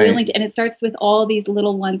I'm not willing to, and it starts with all these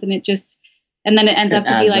little ones, and and then it ends up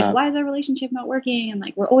to be like, why is our relationship not working? And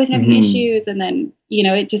like, we're always having issues. And then, you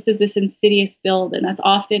know, it just is this insidious build. And that's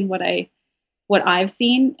often what I've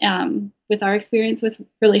seen with our experience with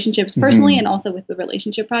relationships personally, and also with the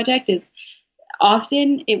relationship project, is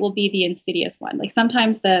often it will be the insidious one. Like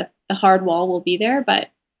sometimes the hard wall will be there, but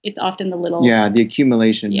it's often the little, the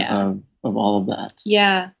accumulation of all of that.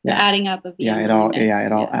 The adding up of the it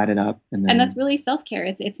all added up, and that's really self-care.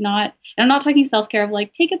 It's not, and I'm not talking self-care of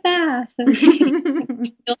like take a bath,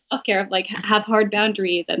 feel self-care of like have hard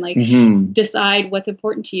boundaries and like decide what's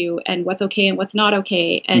important to you and what's okay and what's not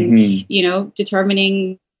okay, and you know,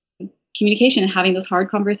 determining communication and having those hard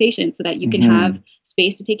conversations so that you can have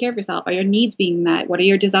space to take care of yourself. Are your needs being met? What are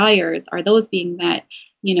your desires? Are those being met?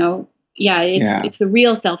 You know, it's the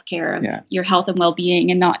real self-care of your health and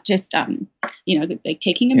well-being, and not just you know, like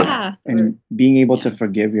taking a bath and being able to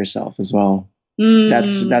forgive yourself as well.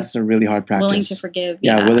 That's a really hard practice. Willing to forgive.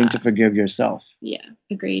 Willing to forgive yourself.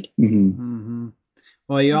 Agreed.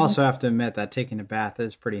 Well, you also have to admit that taking a bath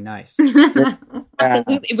is pretty nice.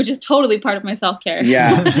 Absolutely, which is totally part of my self-care.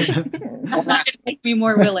 That might make me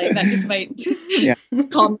more willing. That just might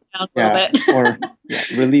calm me down a little bit. Or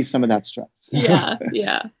release some of that stress.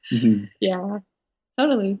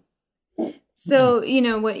 Totally. So, you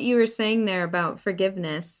know, what you were saying there about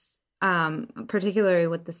forgiveness, particularly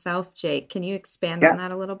with the self, Jake, can you expand on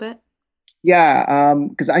that a little bit?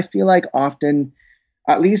 Because I feel like often,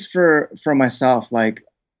 at least for myself, like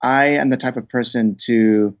I am the type of person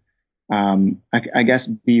to, I guess,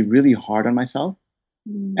 be really hard on myself.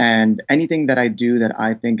 And anything that I do that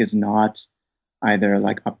I think is not either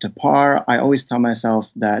like up to par, I always tell myself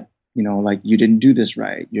that, you know, like, you didn't do this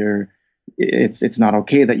right. It's not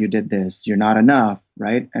okay that you did this. You're not enough.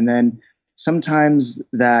 Right. And then sometimes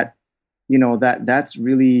that, you know, that's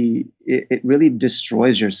really, it really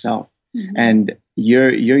destroys yourself. And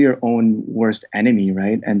you're your own worst enemy,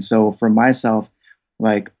 right? And so for myself,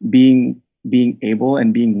 like being able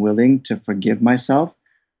and being willing to forgive myself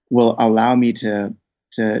will allow me to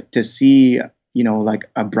see, you know, like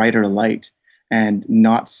a brighter light, and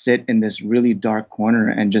not sit in this really dark corner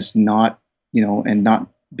and just not, you know, and not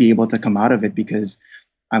be able to come out of it, because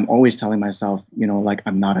I'm always telling myself, you know, like,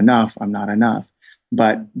 I'm not enough.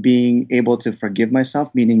 But being able to forgive myself,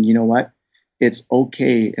 meaning, you know what? It's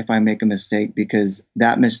okay if I make a mistake, because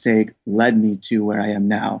that mistake led me to where I am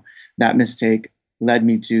now. That mistake led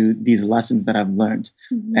me to these lessons that I've learned.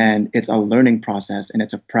 And it's a learning process, and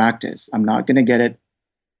it's a practice. I'm not going to get it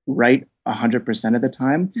right 100% of the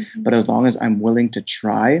time, but as long as I'm willing to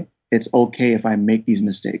try, it's okay if I make these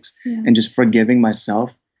mistakes. And just forgiving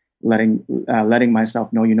myself, letting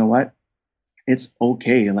myself know, you know what? It's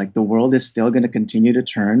okay. Like, the world is still going to continue to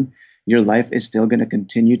turn. Your life is still going to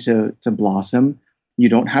continue to blossom. You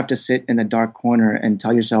don't have to sit in the dark corner and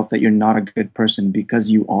tell yourself that you're not a good person,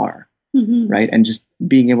 because you are, right? And just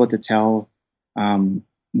being able to tell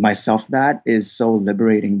myself that is so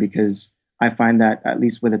liberating, because I find that at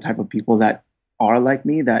least with the type of people that are like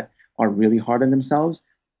me, that are really hard on themselves,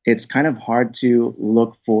 it's kind of hard to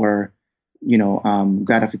look for,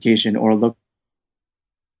 gratification or look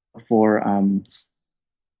for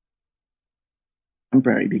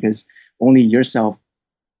temporary, because only yourself,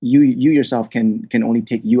 you yourself can only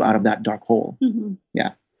take you out of that dark hole. Mm-hmm.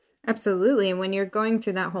 Yeah. Absolutely. And when you're going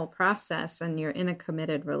through that whole process and you're in a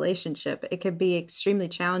committed relationship, it could be extremely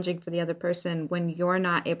challenging for the other person when you're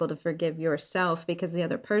not able to forgive yourself, because the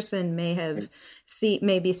other person may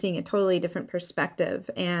be seeing a totally different perspective.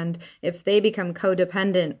 And if they become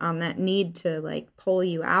codependent on that need to like pull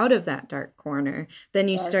you out of that dark corner, then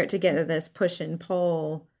you start to get this push and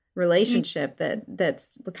pull relationship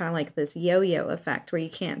that's kind of like this yo-yo effect where you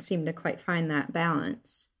can't seem to quite find that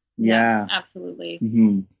balance. Yeah, absolutely.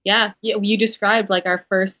 Mm-hmm. Yeah. You described like our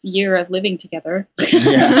first year of living together.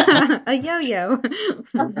 Yeah. A yo-yo.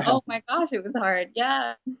 Oh my gosh, it was hard.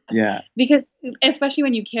 Yeah. Yeah. Because especially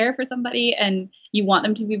when you care for somebody and you want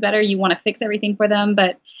them to be better, you want to fix everything for them.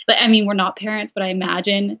 But I mean, we're not parents, but I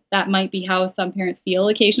imagine that might be how some parents feel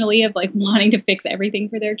occasionally, of like wanting to fix everything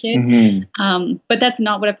for their kid. Mm-hmm. But that's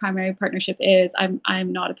not what a primary partnership is.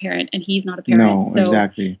 I'm not a parent and he's not a parent. No, so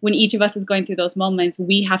exactly. When each of us is going through those moments,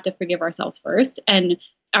 we have to forgive ourselves first. And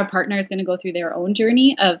our partner is going to go through their own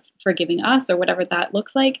journey of forgiving us or whatever that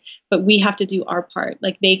looks like. But we have to do our part.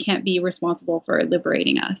 Like they can't be responsible for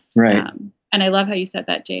liberating us. Right. And I love how you said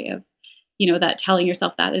that, Jay, of, that telling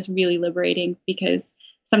yourself that is really liberating, because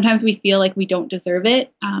sometimes we feel like we don't deserve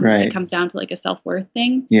it. Right. It comes down to like a self-worth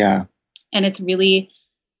thing. Yeah. And it's really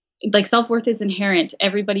like self-worth is inherent.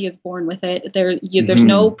 Everybody is born with it. There's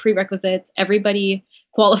no prerequisites. Everybody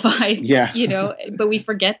qualifies, but we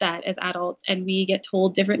forget that as adults, and we get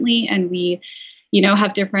told differently, and we,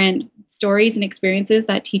 have different stories and experiences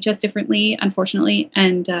that teach us differently, unfortunately.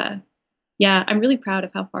 And I'm really proud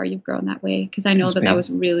of how far you've grown that way, because I know that was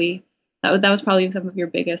really, that was probably some of your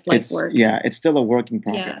biggest life work. Yeah, it's still a work in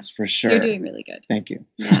progress for sure. You're doing really good. Thank you.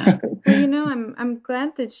 Yeah. Well, I'm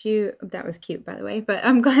glad that that was cute, by the way, but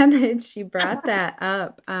I'm glad that you brought that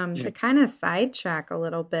up to kind of sidetrack a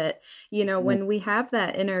little bit. When we have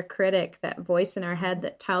that inner critic, that voice in our head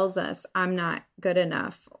that tells us I'm not good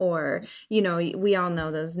enough, or, we all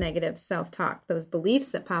know those negative self-talk, those beliefs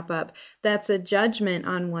that pop up, that's a judgment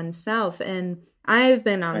on oneself. And I've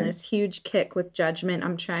been on this huge kick with judgment.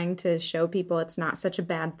 I'm trying to show people it's not such a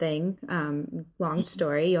bad thing. Long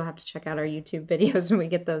story. You'll have to check out our YouTube videos when we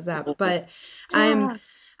get those up. But when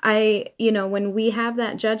we have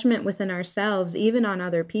that judgment within ourselves, even on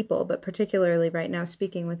other people, but particularly right now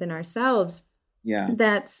speaking within ourselves,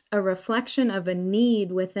 that's a reflection of a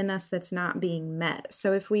need within us that's not being met.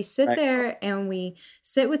 So if we sit there and we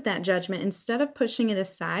sit with that judgment, instead of pushing it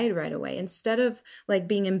aside right away, instead of like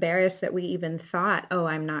being embarrassed that we even thought, oh,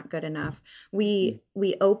 I'm not good enough, we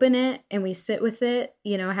open it and we sit with it,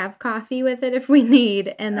 have coffee with it if we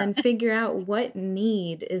need, and then figure out what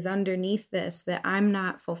need is underneath this that I'm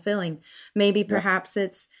not fulfilling. Maybe perhaps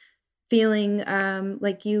it's feeling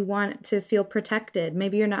like you want to feel protected.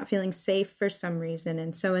 Maybe you're not feeling safe for some reason.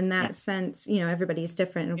 And so in that sense, everybody's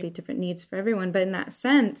different. It'll be different needs for everyone. But in that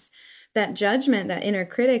sense, that judgment, that inner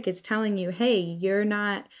critic is telling you, hey, you're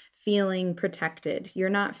not feeling protected. You're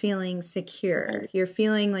not feeling secure. You're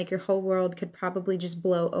feeling like your whole world could probably just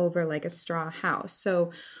blow over like a straw house.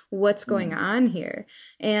 So what's going on here?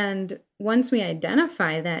 And once we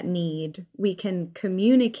identify that need, we can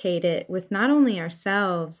communicate it with not only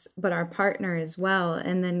ourselves, but our partner as well,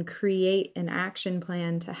 and then create an action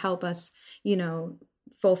plan to help us,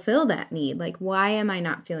 fulfill that need. Like, why am I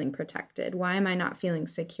not feeling protected? Why am I not feeling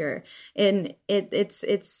secure? And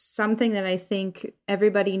it's something that I think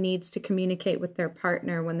everybody needs to communicate with their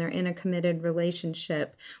partner when they're in a committed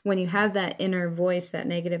relationship. When you have that inner voice, that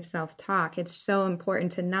negative self-talk, it's so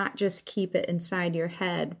important to not just keep it inside your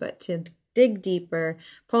head, but to dig deeper,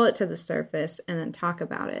 pull it to the surface, and then talk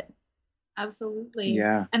about it. Absolutely.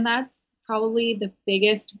 Yeah. And that's probably the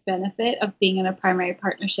biggest benefit of being in a primary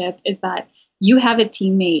partnership, is that you have a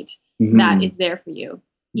teammate that is there for you,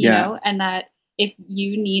 you know, and that if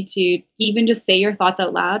you need to even just say your thoughts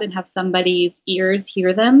out loud and have somebody's ears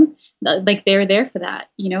hear them, like they're there for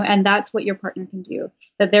that, and that's what your partner can do,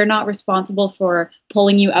 that they're not responsible for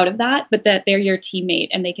pulling you out of that, but that they're your teammate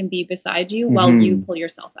and they can be beside you while you pull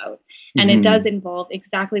yourself out. And it does involve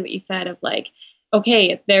exactly what you said of like,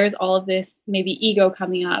 okay, if there's all of this maybe ego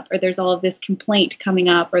coming up, or there's all of this complaint coming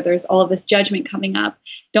up, or there's all of this judgment coming up,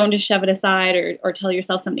 don't just shove it aside or tell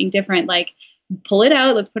yourself something different. Like, pull it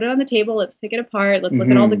out. Let's put it on the table. Let's pick it apart. Let's look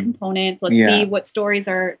at all the components. Let's see what stories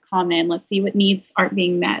are common. Let's see what needs aren't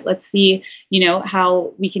being met. Let's see,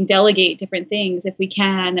 how we can delegate different things if we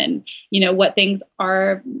can, and, what things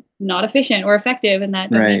are not efficient or effective and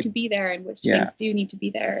that don't need to be there, and which things do need to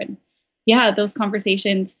be there. And those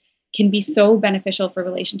conversations can be so beneficial for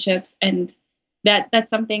relationships. And that's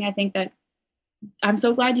something I think that I'm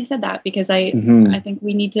so glad you said that, because I think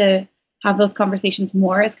we need to have those conversations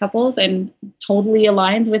more as couples, and totally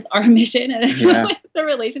aligns with our mission and with the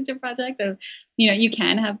relationship project of, you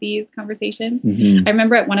can have these conversations. I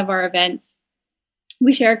remember at one of our events,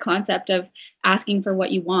 we share a concept of asking for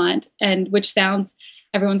what you want, and which sounds,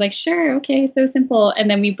 everyone's like, sure, okay, so simple. And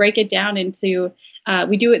then we break it down into,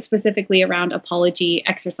 we do it specifically around apology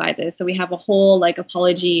exercises. So we have a whole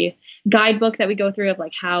apology guidebook that we go through of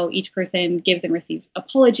how each person gives and receives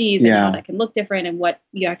apologies, and how that can look different, and what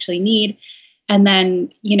you actually need. And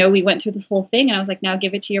then, we went through this whole thing, and I was like, now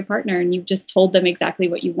give it to your partner, and you've just told them exactly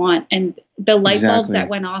what you want. And the light bulbs that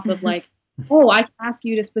went off of oh, I can ask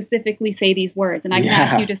you to specifically say these words, and I can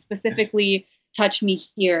ask you to specifically touch me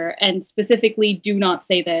here, and specifically do not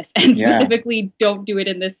say this, and specifically don't do it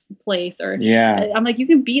in this place. Or I'm like, you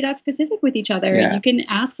can be that specific with each other. You can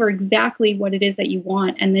ask for exactly what it is that you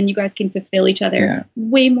want, and then you guys can fulfill each other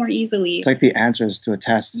way more easily. It's like the answers to a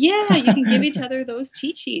test. You can give each other those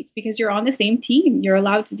cheat sheets because you're on the same team. You're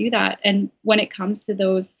allowed to do that. And when it comes to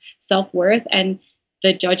those self-worth and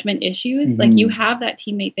the judgment issues, you have that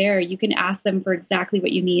teammate there. You can ask them for exactly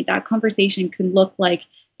what you need. That conversation can look like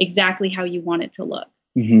exactly how you want it to look.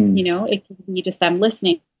 It could be just them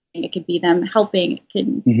listening. It could be them helping. It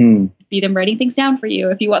can be them writing things down for you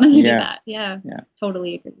if you want them to do that. Yeah,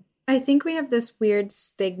 totally agree. I think we have this weird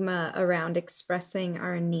stigma around expressing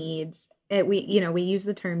our needs. We use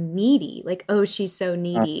the term needy, like, oh, she's so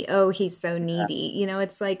needy. Oh, he's so needy.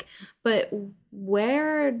 It's like, but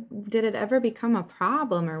where did it ever become a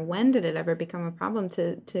problem, or when did it ever become a problem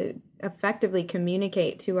to effectively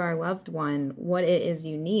communicate to our loved one what it is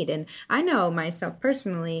you need? And I know myself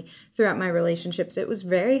personally, throughout my relationships, it was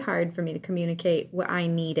very hard for me to communicate what I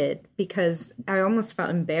needed, because I almost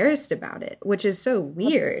felt embarrassed about it, which is so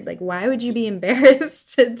weird. Like, why would you be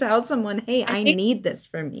embarrassed to tell someone, hey, I need this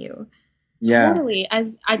from you? Totally.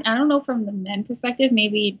 As I don't know, from the men perspective,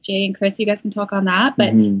 maybe Jay and Chris, you guys can talk on that. But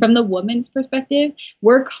from the woman's perspective,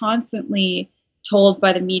 we're constantly told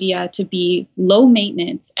by the media to be low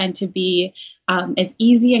maintenance and to be as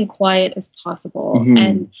easy and quiet as possible,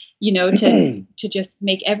 and to just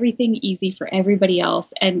make everything easy for everybody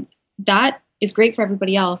else. And that is great for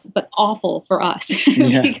everybody else, but awful for us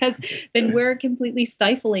because then we're completely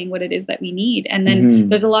stifling what it is that we need. And then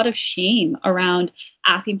there's a lot of shame around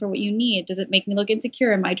asking for what you need. Does it make me look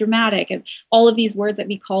insecure? Am I dramatic? And all of these words that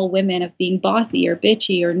we call women of being bossy or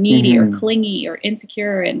bitchy or needy or clingy or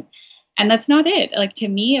insecure. And that's not it. Like, to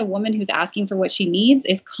me, a woman who's asking for what she needs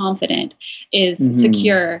is confident, is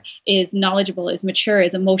secure, is knowledgeable, is mature,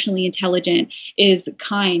 is emotionally intelligent, is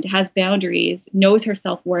kind, has boundaries, knows her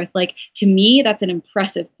self-worth. Like, to me, that's an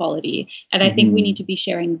impressive quality. And I think we need to be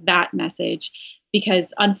sharing that message,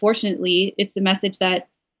 because unfortunately, it's the message that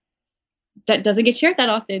doesn't get shared that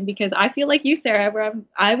often, because I feel like you, Sarah, where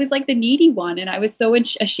I was like the needy one, and I was so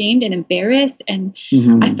ashamed and embarrassed, and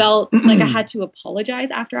I felt like I had to apologize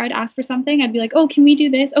after I'd asked for something. I'd be like, oh, can we do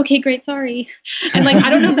this? Okay, great, sorry. And I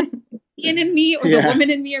don't know if that's in me or the woman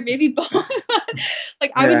in me, or maybe both.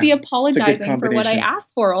 I would be apologizing for what I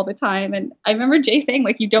asked for all the time. And I remember Jay saying,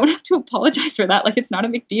 you don't have to apologize for that. It's not a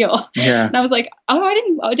big deal. And I was like, oh,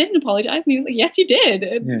 I didn't apologize. And he was like, yes, you did.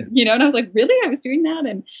 And, and I was like, really? I was doing that?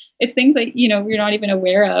 And it's things that, you're not even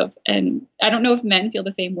aware of. And I don't know if men feel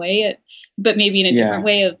the same way, but maybe in a different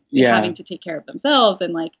way of having to take care of themselves,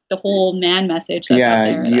 and the whole man message that's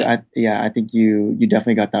out there. I think you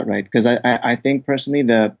definitely got that right. Because I think personally,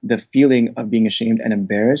 the feeling of being ashamed and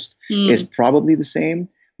embarrassed is probably the same,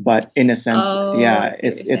 but in a sense,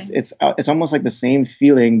 it's almost like the same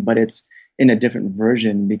feeling, but it's in a different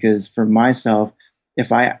version. Because for myself,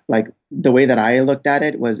 if I the way that I looked at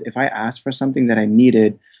it was, if I asked for something that I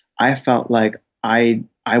needed, I felt like I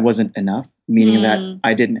wasn't enough, meaning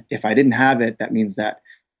that if I didn't have it, that means that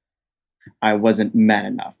I wasn't man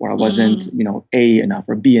enough, or I wasn't, A enough,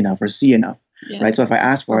 or B enough, or C enough. Right. So if I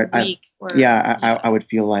asked for it, I would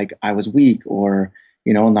feel like I was weak, or,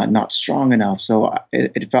 not strong enough. So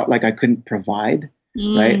it felt like I couldn't provide.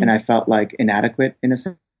 Right. And I felt like inadequate in a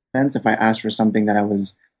sense if I asked for something that I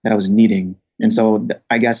was needing. And so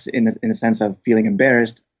I guess in the sense of feeling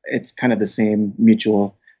embarrassed, it's kind of the same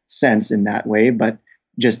mutual sense in that way, but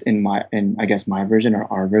just in I guess my version or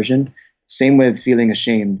our version. Same with feeling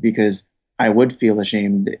ashamed, because I would feel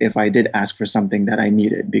ashamed if I did ask for something that I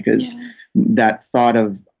needed, because that thought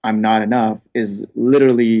of I'm not enough is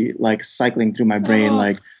literally like cycling through my brain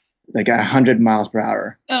like 100 miles per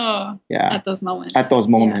hour. Oh, yeah. At those moments.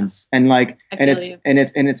 Yeah. And like, and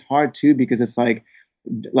it's hard too, because it's like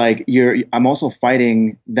I'm also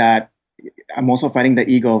fighting the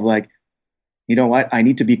ego of like, you know what? I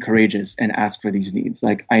need to be courageous and ask for these needs.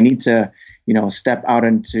 Like I need to, step out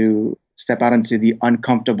into the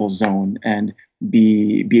uncomfortable zone and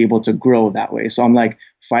be able to grow that way. So I'm like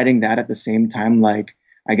fighting that at the same time, like,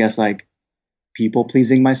 I guess like people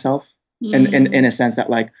pleasing myself and in a sense that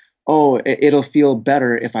like, oh, it'll feel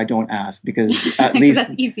better if I don't ask, because at least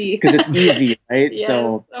because it's easy, right? Yes.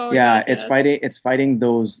 So God, it's fighting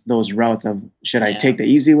those routes of, should I take the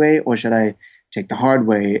easy way or should I take the hard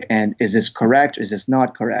way? And is this correct? Is this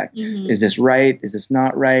not correct? Is this right? Is this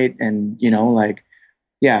not right? And like,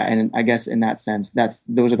 and I guess in that sense,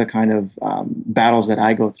 those are the kind of battles that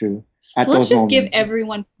I go through. So let's just give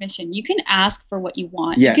everyone permission. You can ask for what you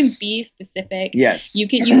want. Yes. You can be specific. Yes. You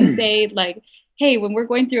can say like, hey, when we're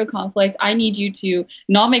going through a conflict, I need you to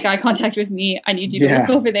not make eye contact with me. I need you to look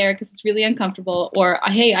over there because it's really uncomfortable. Or,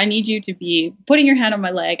 hey, I need you to be putting your hand on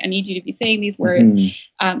my leg. I need you to be saying these words.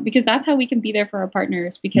 Because that's how we can be there for our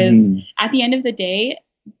partners. Because at the end of the day,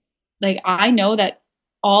 like, I know that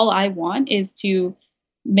all I want is to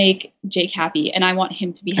make Jake happy, and I want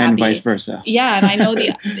him to be happy, and vice versa. Yeah, and I know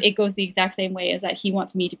it goes the exact same way, as that he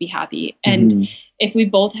wants me to be happy. And if we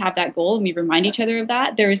both have that goal and we remind each other of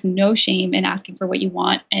that, there is no shame in asking for what you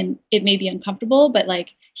want. And it may be uncomfortable, but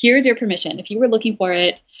like, here's your permission. If you were looking for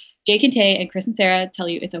it, Jake and Tay and Chris and Sarah tell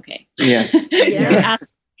you it's okay. Yes. You can ask.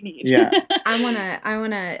 Yeah. I want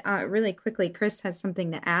to really quickly, Chris has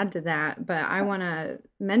something to add to that, but I want to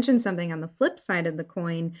mention something on the flip side of the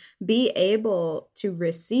coin. Be able to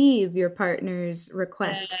receive your partner's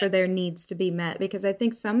request for their needs to be met, because I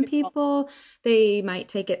think some people, they might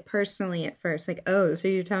take it personally at first, like, oh, so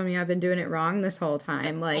you're telling me I've been doing it wrong this whole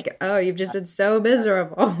time, like, oh, you've just been so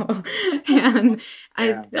miserable. And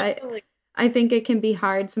I think it can be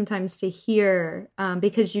hard sometimes to hear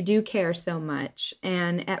because you do care so much.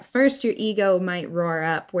 And at first your ego might roar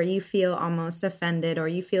up where you feel almost offended, or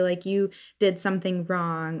you feel like you did something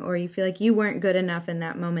wrong, or you feel like you weren't good enough in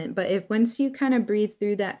that moment. But once you kind of breathe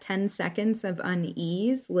through that 10 seconds of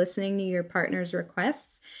unease, listening to your partner's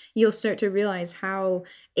requests, you'll start to realize how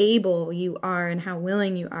able you are and how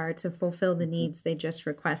willing you are to fulfill the needs they just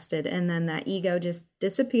requested. And then that ego just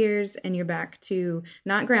disappears and you're back to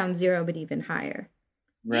not ground zero, but even higher.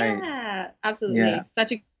 Right. Yeah, absolutely. Yeah.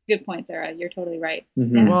 Such a good point, Sarah. You're totally right.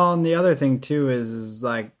 Well, and the other thing too is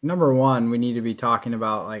like, number one, we need to be talking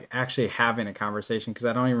about like actually having a conversation, because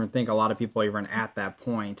I don't even think a lot of people are even at that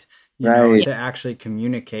point, you know, to actually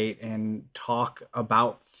communicate and talk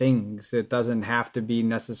about things. It doesn't have to be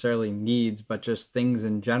necessarily needs, but just things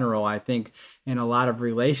in general. I think in a lot of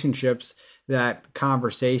relationships, that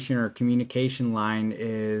conversation or communication line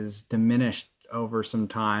is diminished over some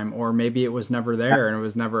time, or maybe it was never there and it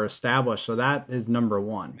was never established. So that is number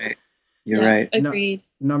one. You're right. Agreed.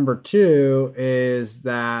 Number two is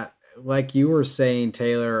that, like you were saying,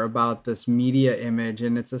 Taylor, about this media image,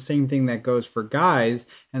 and it's the same thing that goes for guys.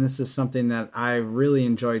 And this is something that I really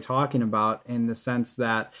enjoy talking about, in the sense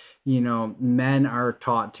that, you know, men are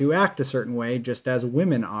taught to act a certain way just as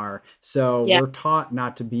women are. So we're taught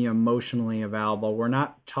not to be emotionally available. We're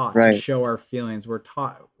not taught to show our feelings. We're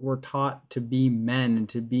taught to be men and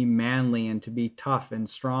to be manly and to be tough and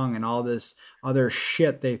strong and all this other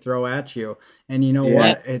shit they throw at you. And you know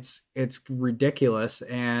what? It's ridiculous.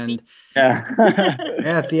 And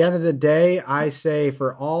at the end of the day, I say,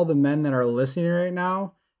 for all the men that are listening right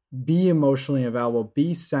now, be emotionally available,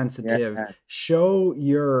 be sensitive, show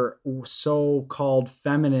your so-called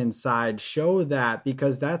feminine side, show that,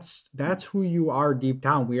 because that's who you are deep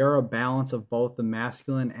down. We are a balance of both the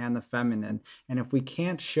masculine and the feminine. And if we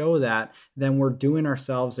can't show that, then we're doing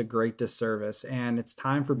ourselves a great disservice. And it's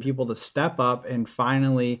time for people to step up and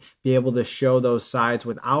finally be able to show those sides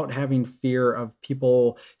without having fear of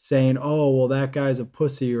people saying, oh, well, that guy's a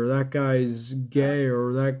pussy, or that guy's gay,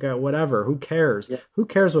 or that guy, whatever. Who cares? Who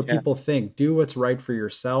cares what people think? Do what's right for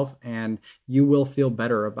yourself, and you will feel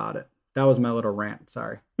better about it. That was my little rant.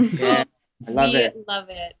 Sorry. I love it. Love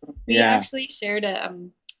it. We actually shared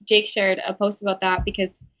Jake shared a post about that, because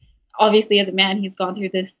obviously as a man, he's gone through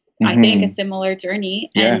this, I think, a similar journey.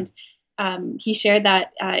 And he shared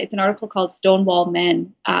that it's an article called Stonewall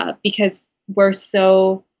Men, because we're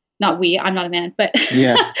so not we, I'm not a man, but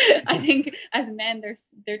Yeah. I think as men,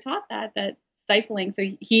 they're taught that stifling. So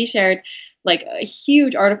he shared like a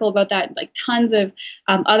huge article about that, like tons of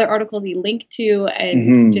other articles he linked to,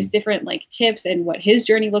 and just different like tips and what his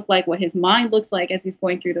journey looked like, what his mind looks like as he's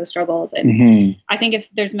going through those struggles. And I think if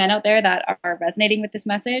there's men out there that are resonating with this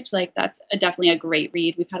message, like that's definitely a great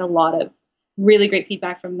read. We've had a lot of really great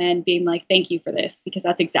feedback from men being like, thank you for this, because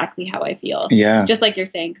that's exactly how I feel. Yeah. Just like you're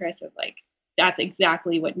saying, Chris, of like, that's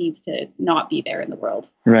exactly what needs to not be there in the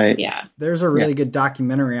world. Right. Yeah. There's a really good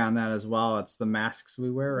documentary on that as well. It's The Masks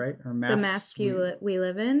We Wear, right? Or The Mask We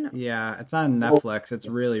Live In. Yeah, it's on Netflix. It's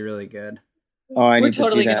really, really good. Oh, I We're need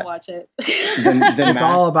totally to see gonna that. watch it. It's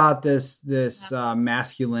all about this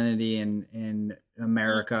masculinity in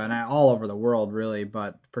America and all over the world, really,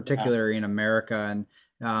 but particularly in America.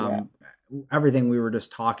 And everything we were just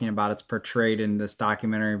talking about, it's portrayed in this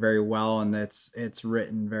documentary very well, and it's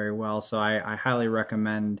written very well. So I highly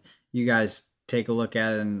recommend you guys take a look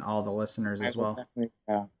at it, and all the listeners as well.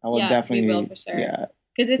 I will definitely. We will for sure. Yeah.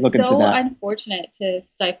 Because it's so unfortunate to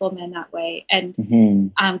stifle men that way.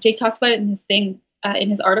 And Jake talked about it in his thing, in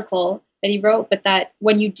his article that he wrote, but that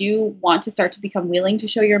when you do want to start to become willing to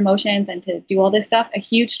show your emotions and to do all this stuff, a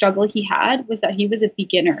huge struggle he had was that he was a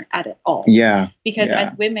beginner at it all. Yeah. Because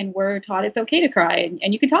as women, we're taught it's okay to cry,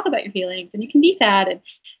 and you can talk about your feelings and you can be sad. And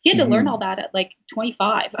he had to learn all that at like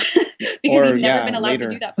 25 because he'd never been allowed to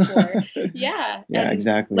do that before. Yeah. Yeah, and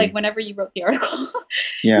exactly. like whenever you wrote the article.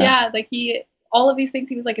 Like all of these things,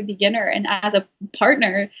 he was like a beginner. And as a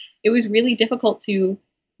partner, it was really difficult to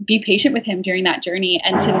be patient with him during that journey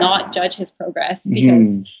and to not judge his progress,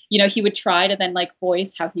 because, you know, he would try to then like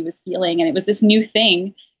voice how he was feeling. And it was this new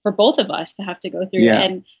thing for both of us to have to go through.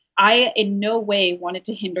 And I in no way wanted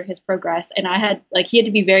to hinder his progress. And he had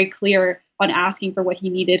to be very clear on asking for what he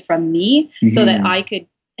needed from me so that I could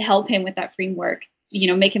help him with that framework, you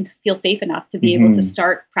know, make him feel safe enough to be able to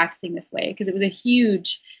start practicing this way. Because it was a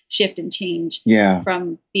huge shift and change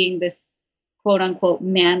from being this quote unquote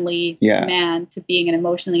manly man to being an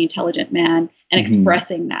emotionally intelligent man and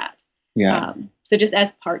expressing that. So just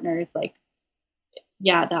as partners, like,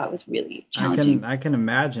 that was really challenging. I can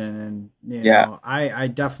imagine. And, you know, I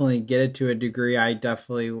definitely get it to a degree.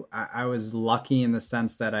 I was lucky in the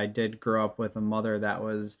sense that I did grow up with a mother that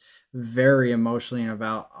was very emotionally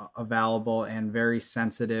available and very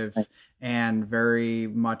sensitive and very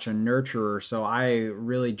much a nurturer. So I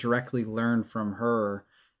really directly learned from her.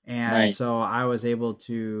 And so I was able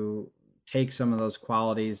to take some of those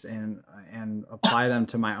qualities and apply them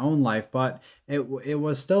to my own life. But it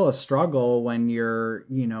was still a struggle when you're,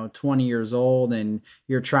 20 years old and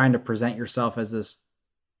you're trying to present yourself as this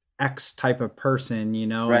X type of person,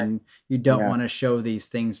 and you don't want to show these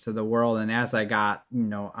things to the world. And as I got,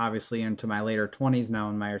 obviously into my later 20s, now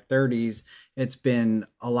in my 30s, it's been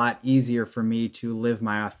a lot easier for me to live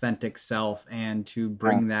my authentic self and to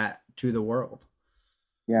bring that to the world.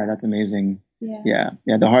 Yeah, that's amazing. Yeah.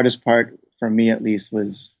 The hardest part for me, at least,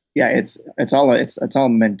 was it's all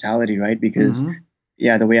mentality, right? Because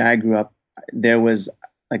the way I grew up, there was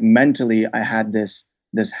like mentally, I had this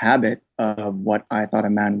habit of what I thought a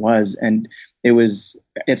man was, and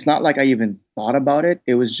it's not like I even thought about it.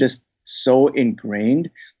 It was just so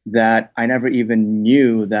ingrained that I never even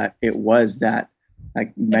knew that it was that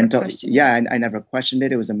like mental. Yeah, I never questioned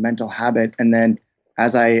it. It was a mental habit, and then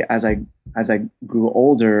as I grew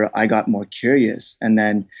older, I got more curious. And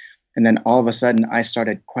then all of a sudden I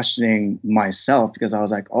started questioning myself, because I was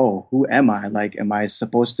like, oh, who am I? Like, am I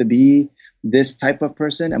supposed to be this type of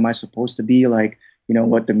person? Am I supposed to be like,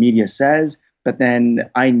 what the media says? But then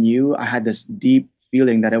I knew I had this deep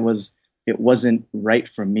feeling that it wasn't right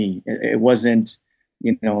for me. It wasn't,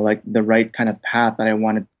 like the right kind of path that I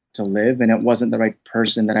wanted to live. And it wasn't the right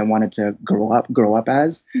person that I wanted to grow up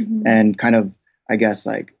as, and kind of, I guess,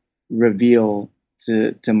 like reveal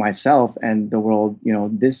to myself and the world,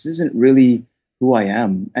 this isn't really who I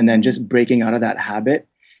am. And then just breaking out of that habit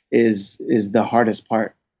is the hardest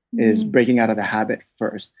part, is breaking out of the habit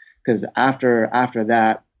first. Because after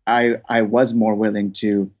that, I was more willing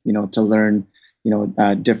to, to learn,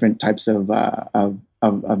 different types of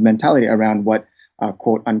mentality around what a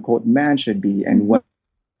quote unquote man should be, and what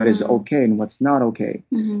is okay and what's not okay.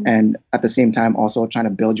 And at the same time, also trying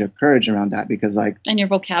to build your courage around that, because and your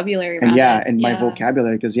vocabulary around my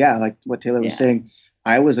vocabulary, because like what Taylor was saying,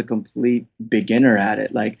 I was a complete beginner at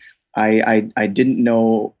it. Like I didn't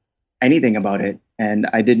know anything about it, and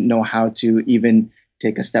I didn't know how to even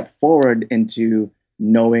take a step forward into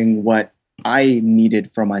knowing what I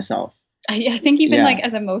needed for myself. I think even like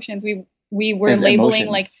as emotions, we were labeling emotions.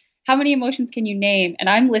 Like, how many emotions can you name? And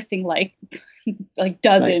I'm listing like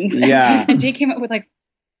dozens. And Jay came up with like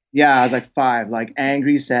Yeah, I was like 5, like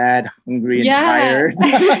angry, sad, hungry, and Yeah. tired.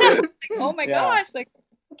 Like, oh my Yeah. gosh, like,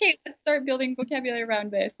 okay, let's start building vocabulary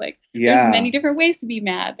around this. Like, there's Yeah. many different ways to be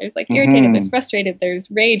mad. There's like irritated, there's frustrated,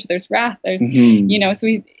 there's rage, there's wrath, there's, you know, so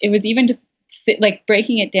it was even just like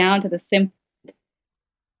breaking it down to the simple.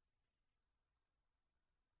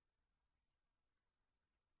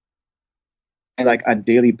 Like a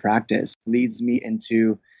daily practice leads me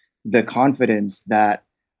into the confidence that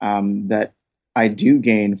that I do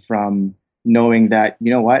gain from knowing that, you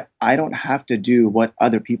know what, I don't have to do what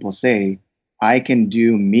other people say. I can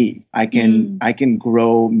do me. I can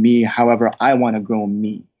grow me however I want to grow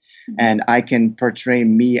me. And I can portray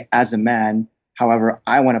me as a man however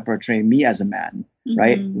I want to portray me as a man,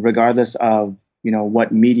 right? Regardless of, you know,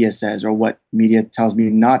 what media says or what media tells me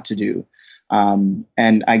not to do.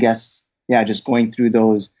 And I guess, yeah, just going through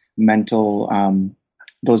those mental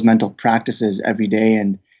practices every day,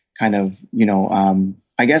 and kind of, you know,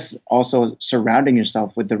 I guess also surrounding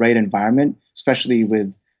yourself with the right environment, especially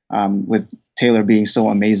with Taylor being so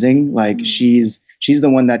amazing. Like she's the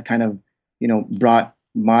one that kind of, you know, brought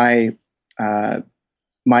my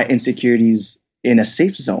insecurities in a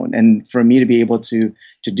safe zone, and for me to be able to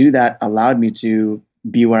do that allowed me to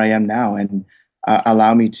be where I am now, and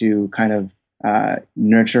allow me to kind of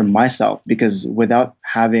nurture myself, because without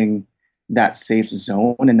having that safe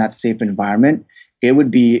zone and that safe environment, it would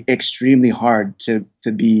be extremely hard to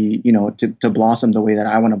be, you know, to blossom the way that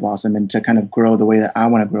I want to blossom, and to kind of grow the way that I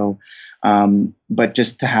want to grow. But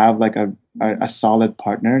just to have like a solid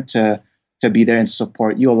partner to be there and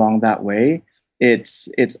support you along that way, it's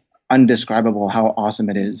undescribable how awesome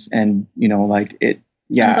it is. And, you know, like it,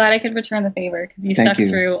 yeah. I'm glad I could return the favor, because you stuck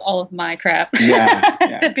through all of my crap. Yeah.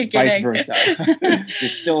 At the beginning. Vice versa. You're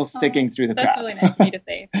still sticking through the crap. That's really nice of you to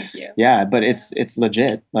say. Thank you. Yeah, but it's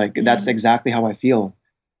legit. Like that's exactly how I feel.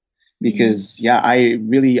 Because I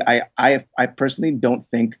personally don't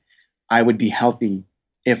think I would be healthy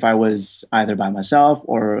if I was either by myself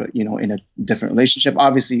or, you know, in a different relationship.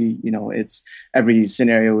 Obviously, you know, it's every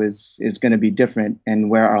scenario is going to be different, and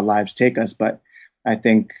where our lives take us. But I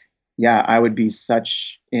think, yeah, I would be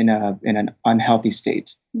in an unhealthy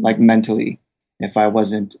state, like mentally, if I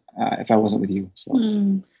wasn't with you. So,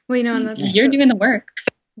 well, you know, you're doing the work.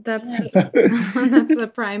 That's that's the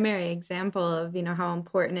primary example of, you know, how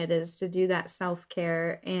important it is to do that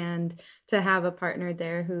self-care, and to have a partner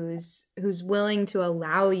there who's willing to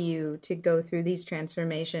allow you to go through these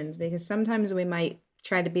transformations, because sometimes we might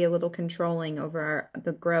try to be a little controlling over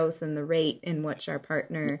the growth and the rate in which our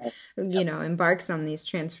partner, you know, embarks on these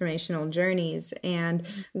transformational journeys. And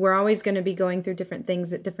we're always going to be going through different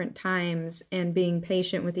things at different times, and being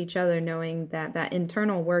patient with each other, knowing that that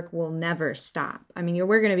internal work will never stop. I mean,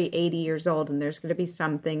 we're going to be 80 years old, and there's going to be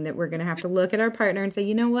something that we're going to have to look at our partner and say,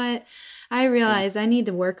 you know what? I realize I need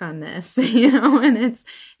to work on this, you know, and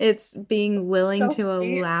it's being willing to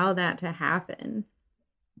allow that to happen.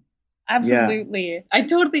 Absolutely. Yeah. I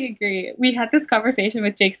totally agree. We had this conversation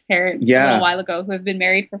with Jake's parents a little while ago, who have been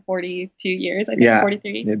married for 42 years, I think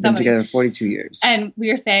 43. They've been together 42 years. And we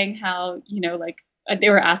were saying how, you know, like they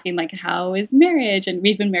were asking like, how is marriage? And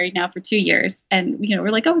we've been married now for 2 years. And, you know,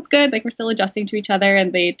 we're like, oh, it's good. Like we're still adjusting to each other.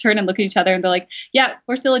 And they turn and look at each other and they're like, yeah,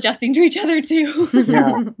 we're still adjusting to each other too.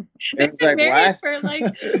 Yeah. They've been married for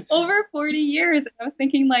like over 40 years. And I was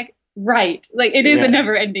thinking like, right. Like it is a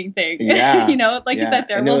never ending thing. Yeah. You know, like you said,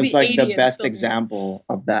 Sarah, and it was like the best example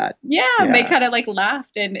of that. Yeah. They kind of like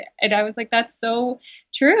laughed, and I was like, that's so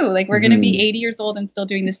true. Like we're going to be 80 years old and still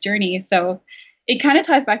doing this journey. So it kind of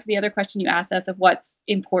ties back to the other question you asked us of what's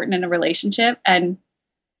important in a relationship. And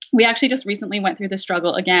we actually just recently went through the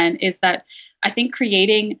struggle again, is that I think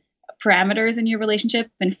creating parameters in your relationship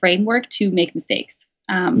and framework to make mistakes.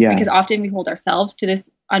 Because often we hold ourselves to this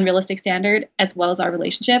unrealistic standard as well as our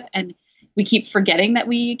relationship. And we keep forgetting that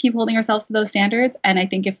we keep holding ourselves to those standards. And I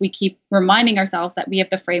think if we keep reminding ourselves that we have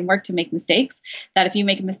the framework to make mistakes, that if you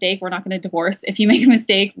make a mistake, we're not going to divorce. If you make a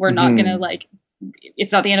mistake, we're not going to like,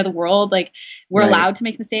 it's not the end of the world. Like we're allowed to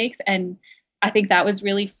make mistakes. And I think that was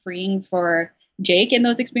really freeing for Jake in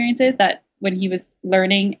those experiences, that when he was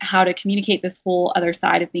learning how to communicate this whole other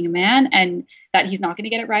side of being a man, and that he's not going to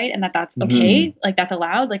get it right, and that's okay. Like that's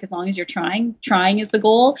allowed. Like as long as you're trying is the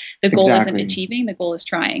goal. The goal isn't achieving, the goal is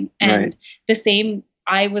trying. And the same,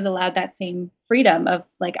 I was allowed that same freedom of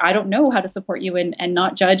like, I don't know how to support you, and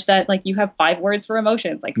not judge that like you have 5 words for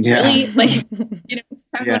emotions. Like really, like, you know,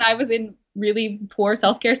 sometimes when I was in really poor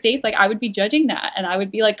self-care states, like I would be judging that, and I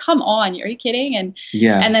would be like, come on, are you kidding? And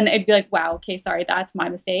then it'd be like, wow, okay, sorry, that's my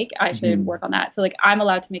mistake. I should work on that. So like I'm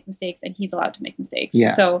allowed to make mistakes, and he's allowed to make mistakes.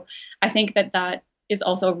 So I think that is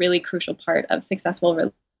also a really crucial part of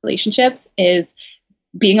successful relationships, is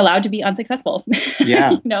being allowed to be unsuccessful.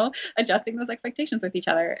 Yeah. Adjusting those expectations with each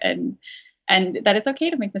other, and that it's okay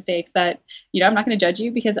to make mistakes, that, I'm not going to judge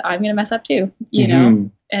you because I'm going to mess up too,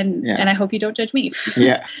 and I hope you don't judge me.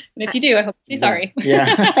 Yeah. And if you do, I hope you say sorry.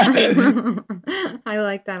 Yeah. I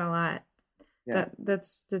like that a lot. Yeah.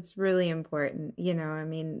 That's really important.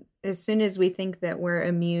 As soon as we think that we're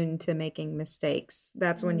immune to making mistakes,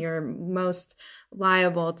 that's when you're most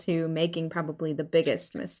liable to making probably the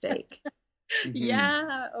biggest mistake.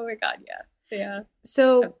 Yeah. Oh my God. Yeah. Yeah.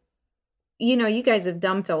 So, you guys have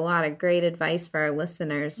dumped a lot of great advice for our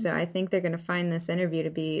listeners. So I think they're going to find this interview to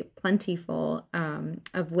be plentiful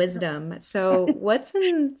of wisdom. So what's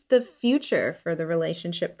in the future for the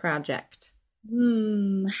Relationship Project?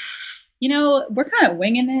 We're kind of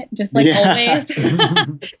winging it, just like always.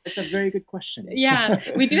 It's a very good question. Yeah,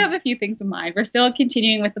 we do have a few things in mind. We're still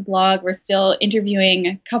continuing with the blog. We're still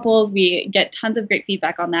interviewing couples. We get tons of great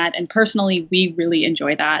feedback on that. And personally, we really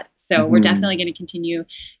enjoy that. So we're definitely going to continue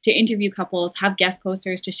to interview couples, have guest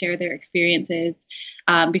posters to share their experiences.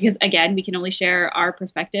 Because again, we can only share our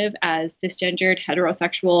perspective as cisgendered,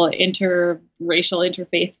 heterosexual, interracial,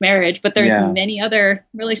 interfaith marriage, but there's many other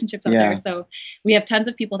relationships out there. So we have tons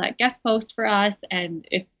of people that guest post for us. And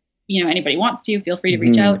if anybody wants to, feel free to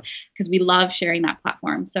reach out, because we love sharing that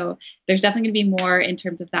platform. So there's definitely going to be more in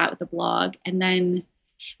terms of that with the blog. And then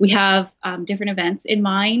we have different events in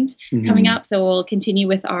mind coming up. So we'll continue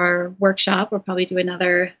with our workshop. We'll probably do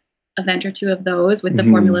another event or two of those with the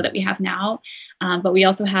formula that we have now. But we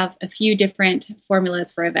also have a few different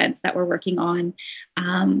formulas for events that we're working on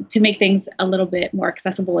to make things a little bit more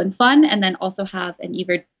accessible and fun, and then also have an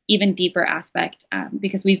even deeper aspect,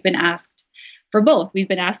 because we've been asked for both. We've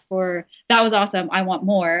been asked for, that was awesome, I want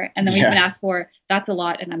more. And then we've been asked for, that's a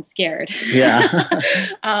lot and I'm scared. Yeah.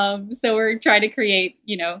 So we're trying to create,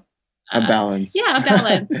 a balance. A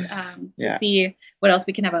balance to see what else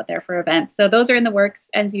we can have out there for events. So those are in the works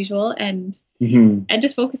as usual, and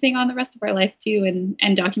just focusing on the rest of our life too, and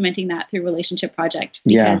documenting that through Relationship Project,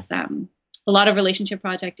 because a lot of Relationship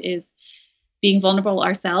Project is being vulnerable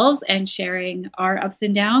ourselves and sharing our ups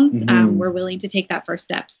and downs. We're willing to take that first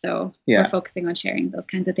step. So we're focusing on sharing those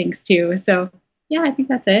kinds of things too. So I think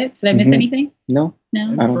that's it. Did I miss anything? No.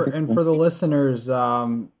 And for the listeners,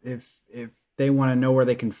 if they want to know where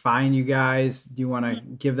they can find you guys, do you want to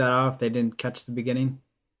give that off if they didn't catch the beginning?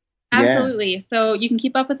 Absolutely. So you can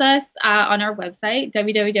keep up with us on our website,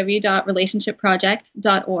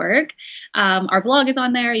 www.relationshipproject.org. Our blog is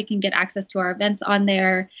on there. You can get access to our events on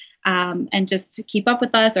there. And just to keep up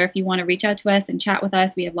with us, or if you want to reach out to us and chat with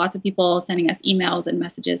us, we have lots of people sending us emails and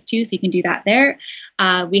messages too, so you can do that there.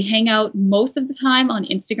 We hang out most of the time on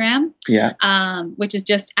Instagram, which is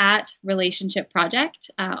just at Relationship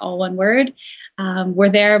Project, all one word.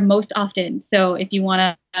 We're there most often. So if you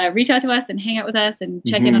want to reach out to us and hang out with us and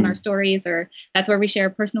check in on our stories, or that's where we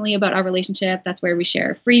share personally about our relationship. That's where we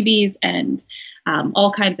share freebies and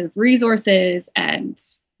all kinds of resources and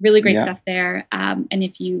really great stuff there. And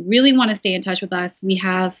if you really want to stay in touch with us, we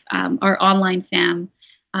have our online fam,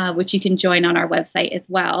 which you can join on our website as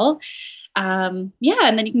well. And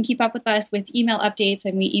then you can keep up with us with email updates,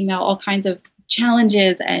 and we email all kinds of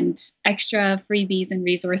challenges and extra freebies and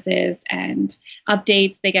resources and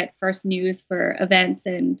updates. They get first news for events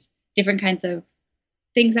and different kinds of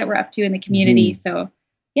things that we're up to in the community. So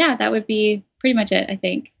that would be pretty much it, I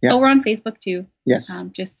think. Oh, we're on Facebook too. Yes.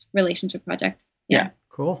 Just Relationship Project. Yeah.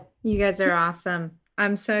 Cool. You guys are awesome.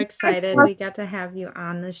 I'm so excited we got to have you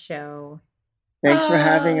on the show. Thanks for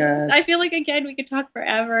having us. I feel like, again, we could talk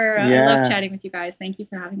forever. I love chatting with you guys. Thank you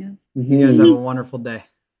for having us. You guys have a wonderful day.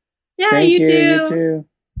 Yeah, Thank you too. You too.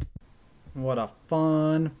 What a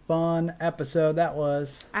fun episode that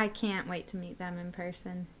was. I can't wait to meet them in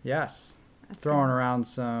person. Yes. Throwing around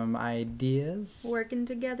some ideas. Working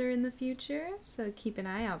together in the future. So keep an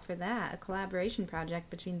eye out for that. A collaboration project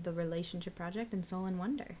between the Relationship Project and Soul and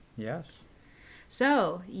Wonder. Yes.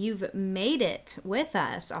 So you've made it with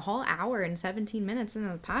us a whole hour and 17 minutes into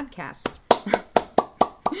the podcast.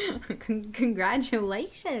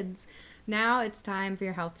 Congratulations. Now it's time for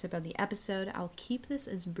your health tip of the episode. I'll keep this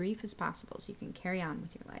as brief as possible so you can carry on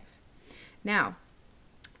with your life. Now,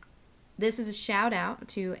 this is a shout out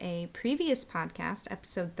to a previous podcast,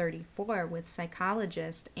 episode 34, with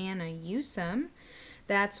psychologist Anna Yusum.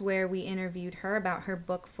 That's where we interviewed her about her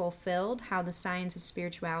book, Fulfilled, How the Science of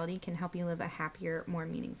Spirituality Can Help You Live a Happier, More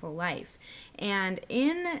Meaningful Life. And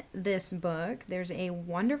in this book, there's a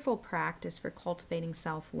wonderful practice for cultivating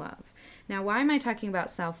self-love. Now, why am I talking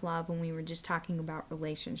about self-love when we were just talking about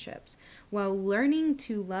relationships? Well, learning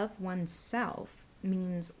to love oneself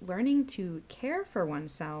means learning to care for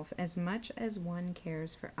oneself as much as one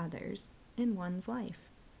cares for others. in one's life.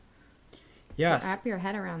 Yes. Wrap your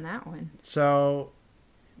head around that one. So,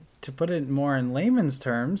 to put it more in layman's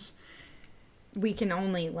terms, we can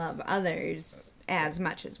only love others as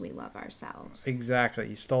much as we love ourselves. Exactly.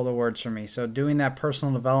 You stole the words from me. So doing that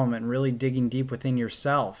personal development, really digging deep within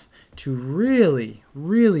yourself to really,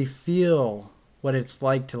 really feel what it's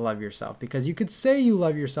like to love yourself. Because you could say you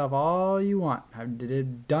love yourself all you want.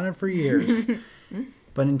 I've done it for years.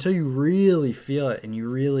 But until you really feel it and you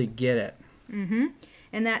really get it. Mm-hmm.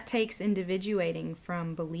 And that takes individuating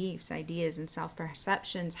from beliefs, ideas, and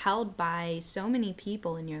self-perceptions held by so many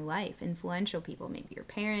people in your life, influential people, maybe your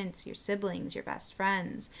parents, your siblings, your best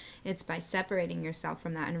friends. It's by separating yourself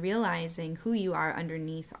from that and realizing who you are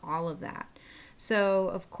underneath all of that. So,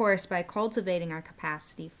 of course, by cultivating our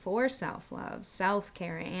capacity for self-love,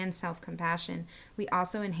 self-care, and self-compassion, we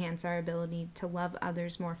also enhance our ability to love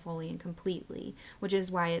others more fully and completely, which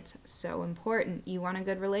is why it's so important. You want a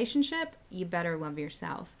good relationship? You better love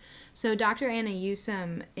yourself. So Dr. Anna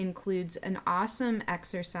Yusum includes an awesome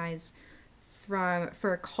exercise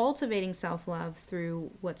for cultivating self-love through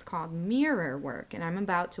what's called mirror work, and I'm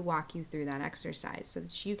about to walk you through that exercise so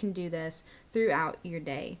that you can do this throughout your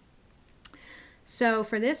day. So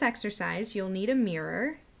for this exercise, you'll need a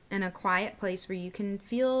mirror and a quiet place where you can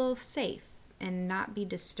feel safe and not be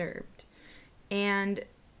disturbed. And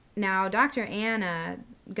now Dr. Anna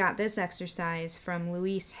got this exercise from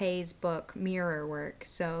Louise Hay's book, Mirror Work.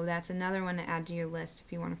 So that's another one to add to your list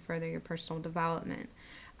if you want to further your personal development.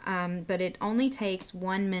 But it only takes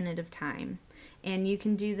 1 minute of time. And you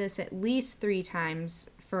can do this at least 3 times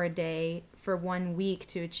for a day for 1 week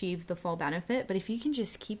to achieve the full benefit. But if you can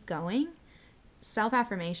just keep going,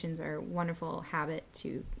 self-affirmations are a wonderful habit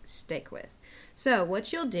to stick with. So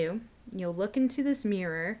what you'll do, you'll look into this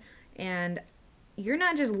mirror, and you're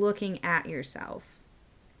not just looking at yourself.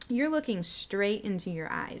 You're looking straight into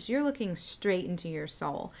your eyes. You're looking straight into your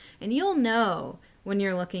soul. And you'll know when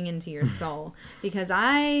you're looking into your soul, because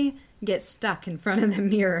I get stuck in front of the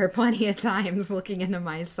mirror plenty of times looking into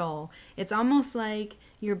my soul. It's almost like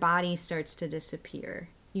your body starts to disappear.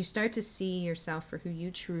 You start to see yourself for who you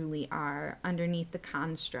truly are underneath the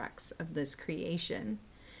constructs of this creation.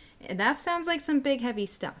 And that sounds like some big heavy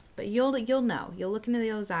stuff, but you'll know. You'll look into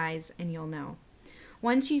those eyes and you'll know.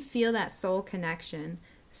 Once you feel that soul connection,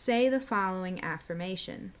 say the following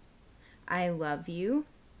affirmation. I love you.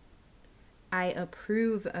 I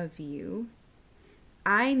approve of you.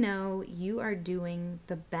 I know you are doing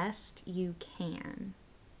the best you can.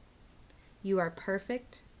 You are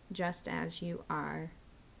perfect just as you are.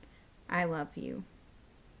 I love you.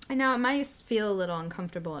 And now it might feel a little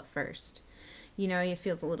uncomfortable at first. You know, it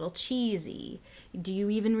feels a little cheesy. Do you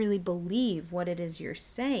even really believe what it is you're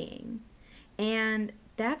saying? And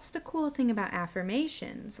that's the cool thing about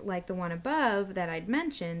affirmations, like the one above that I'd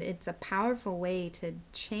mentioned. It's a powerful way to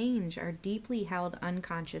change our deeply held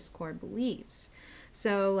unconscious core beliefs.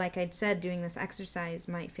 So, like I'd said, doing this exercise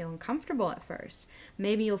might feel uncomfortable at first.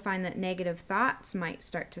 Maybe you'll find that negative thoughts might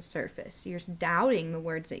start to surface. You're doubting the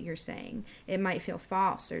words that you're saying. It might feel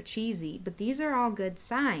false or cheesy, but these are all good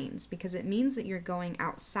signs because it means that you're going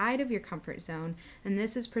outside of your comfort zone, and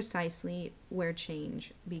this is precisely where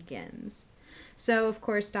change begins. So, of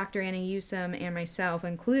course, Dr. Anna Yusum and myself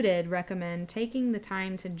included recommend taking the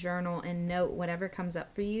time to journal and note whatever comes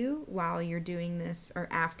up for you while you're doing this or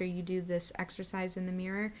after you do this exercise in the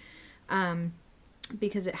mirror,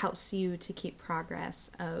 because it helps you to keep track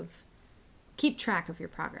of your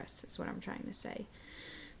progress is what I'm trying to say.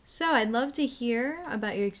 So I'd love to hear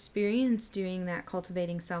about your experience doing that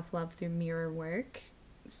cultivating self-love through mirror work.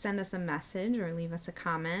 Send us a message or leave us a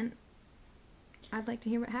comment. I'd like to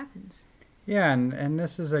hear what happens. Yeah, and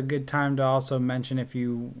this is a good time to also mention, if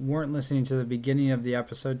you weren't listening to the beginning of the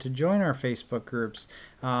episode, to join our Facebook groups.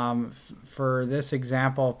 For this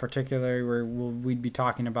example, particularly, where we'd be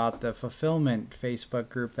talking about the fulfillment Facebook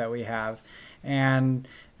group that we have. And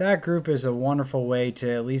that group is a wonderful way to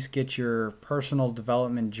at least get your personal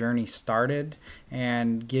development journey started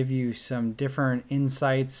and give you some different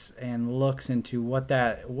insights and looks into what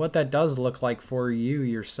that does look like for you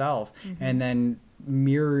yourself. Mm-hmm. And then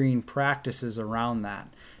mirroring practices around that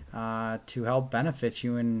to help benefit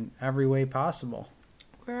you in every way possible.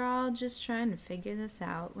 We're all just trying to figure this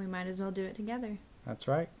out. We might as well do it together. That's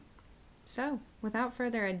right. So, without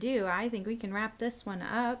further ado, I think we can wrap this one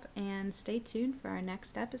up and stay tuned for our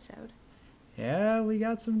next episode. Yeah, we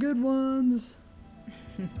got some good ones.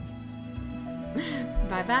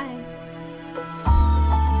 Bye-bye.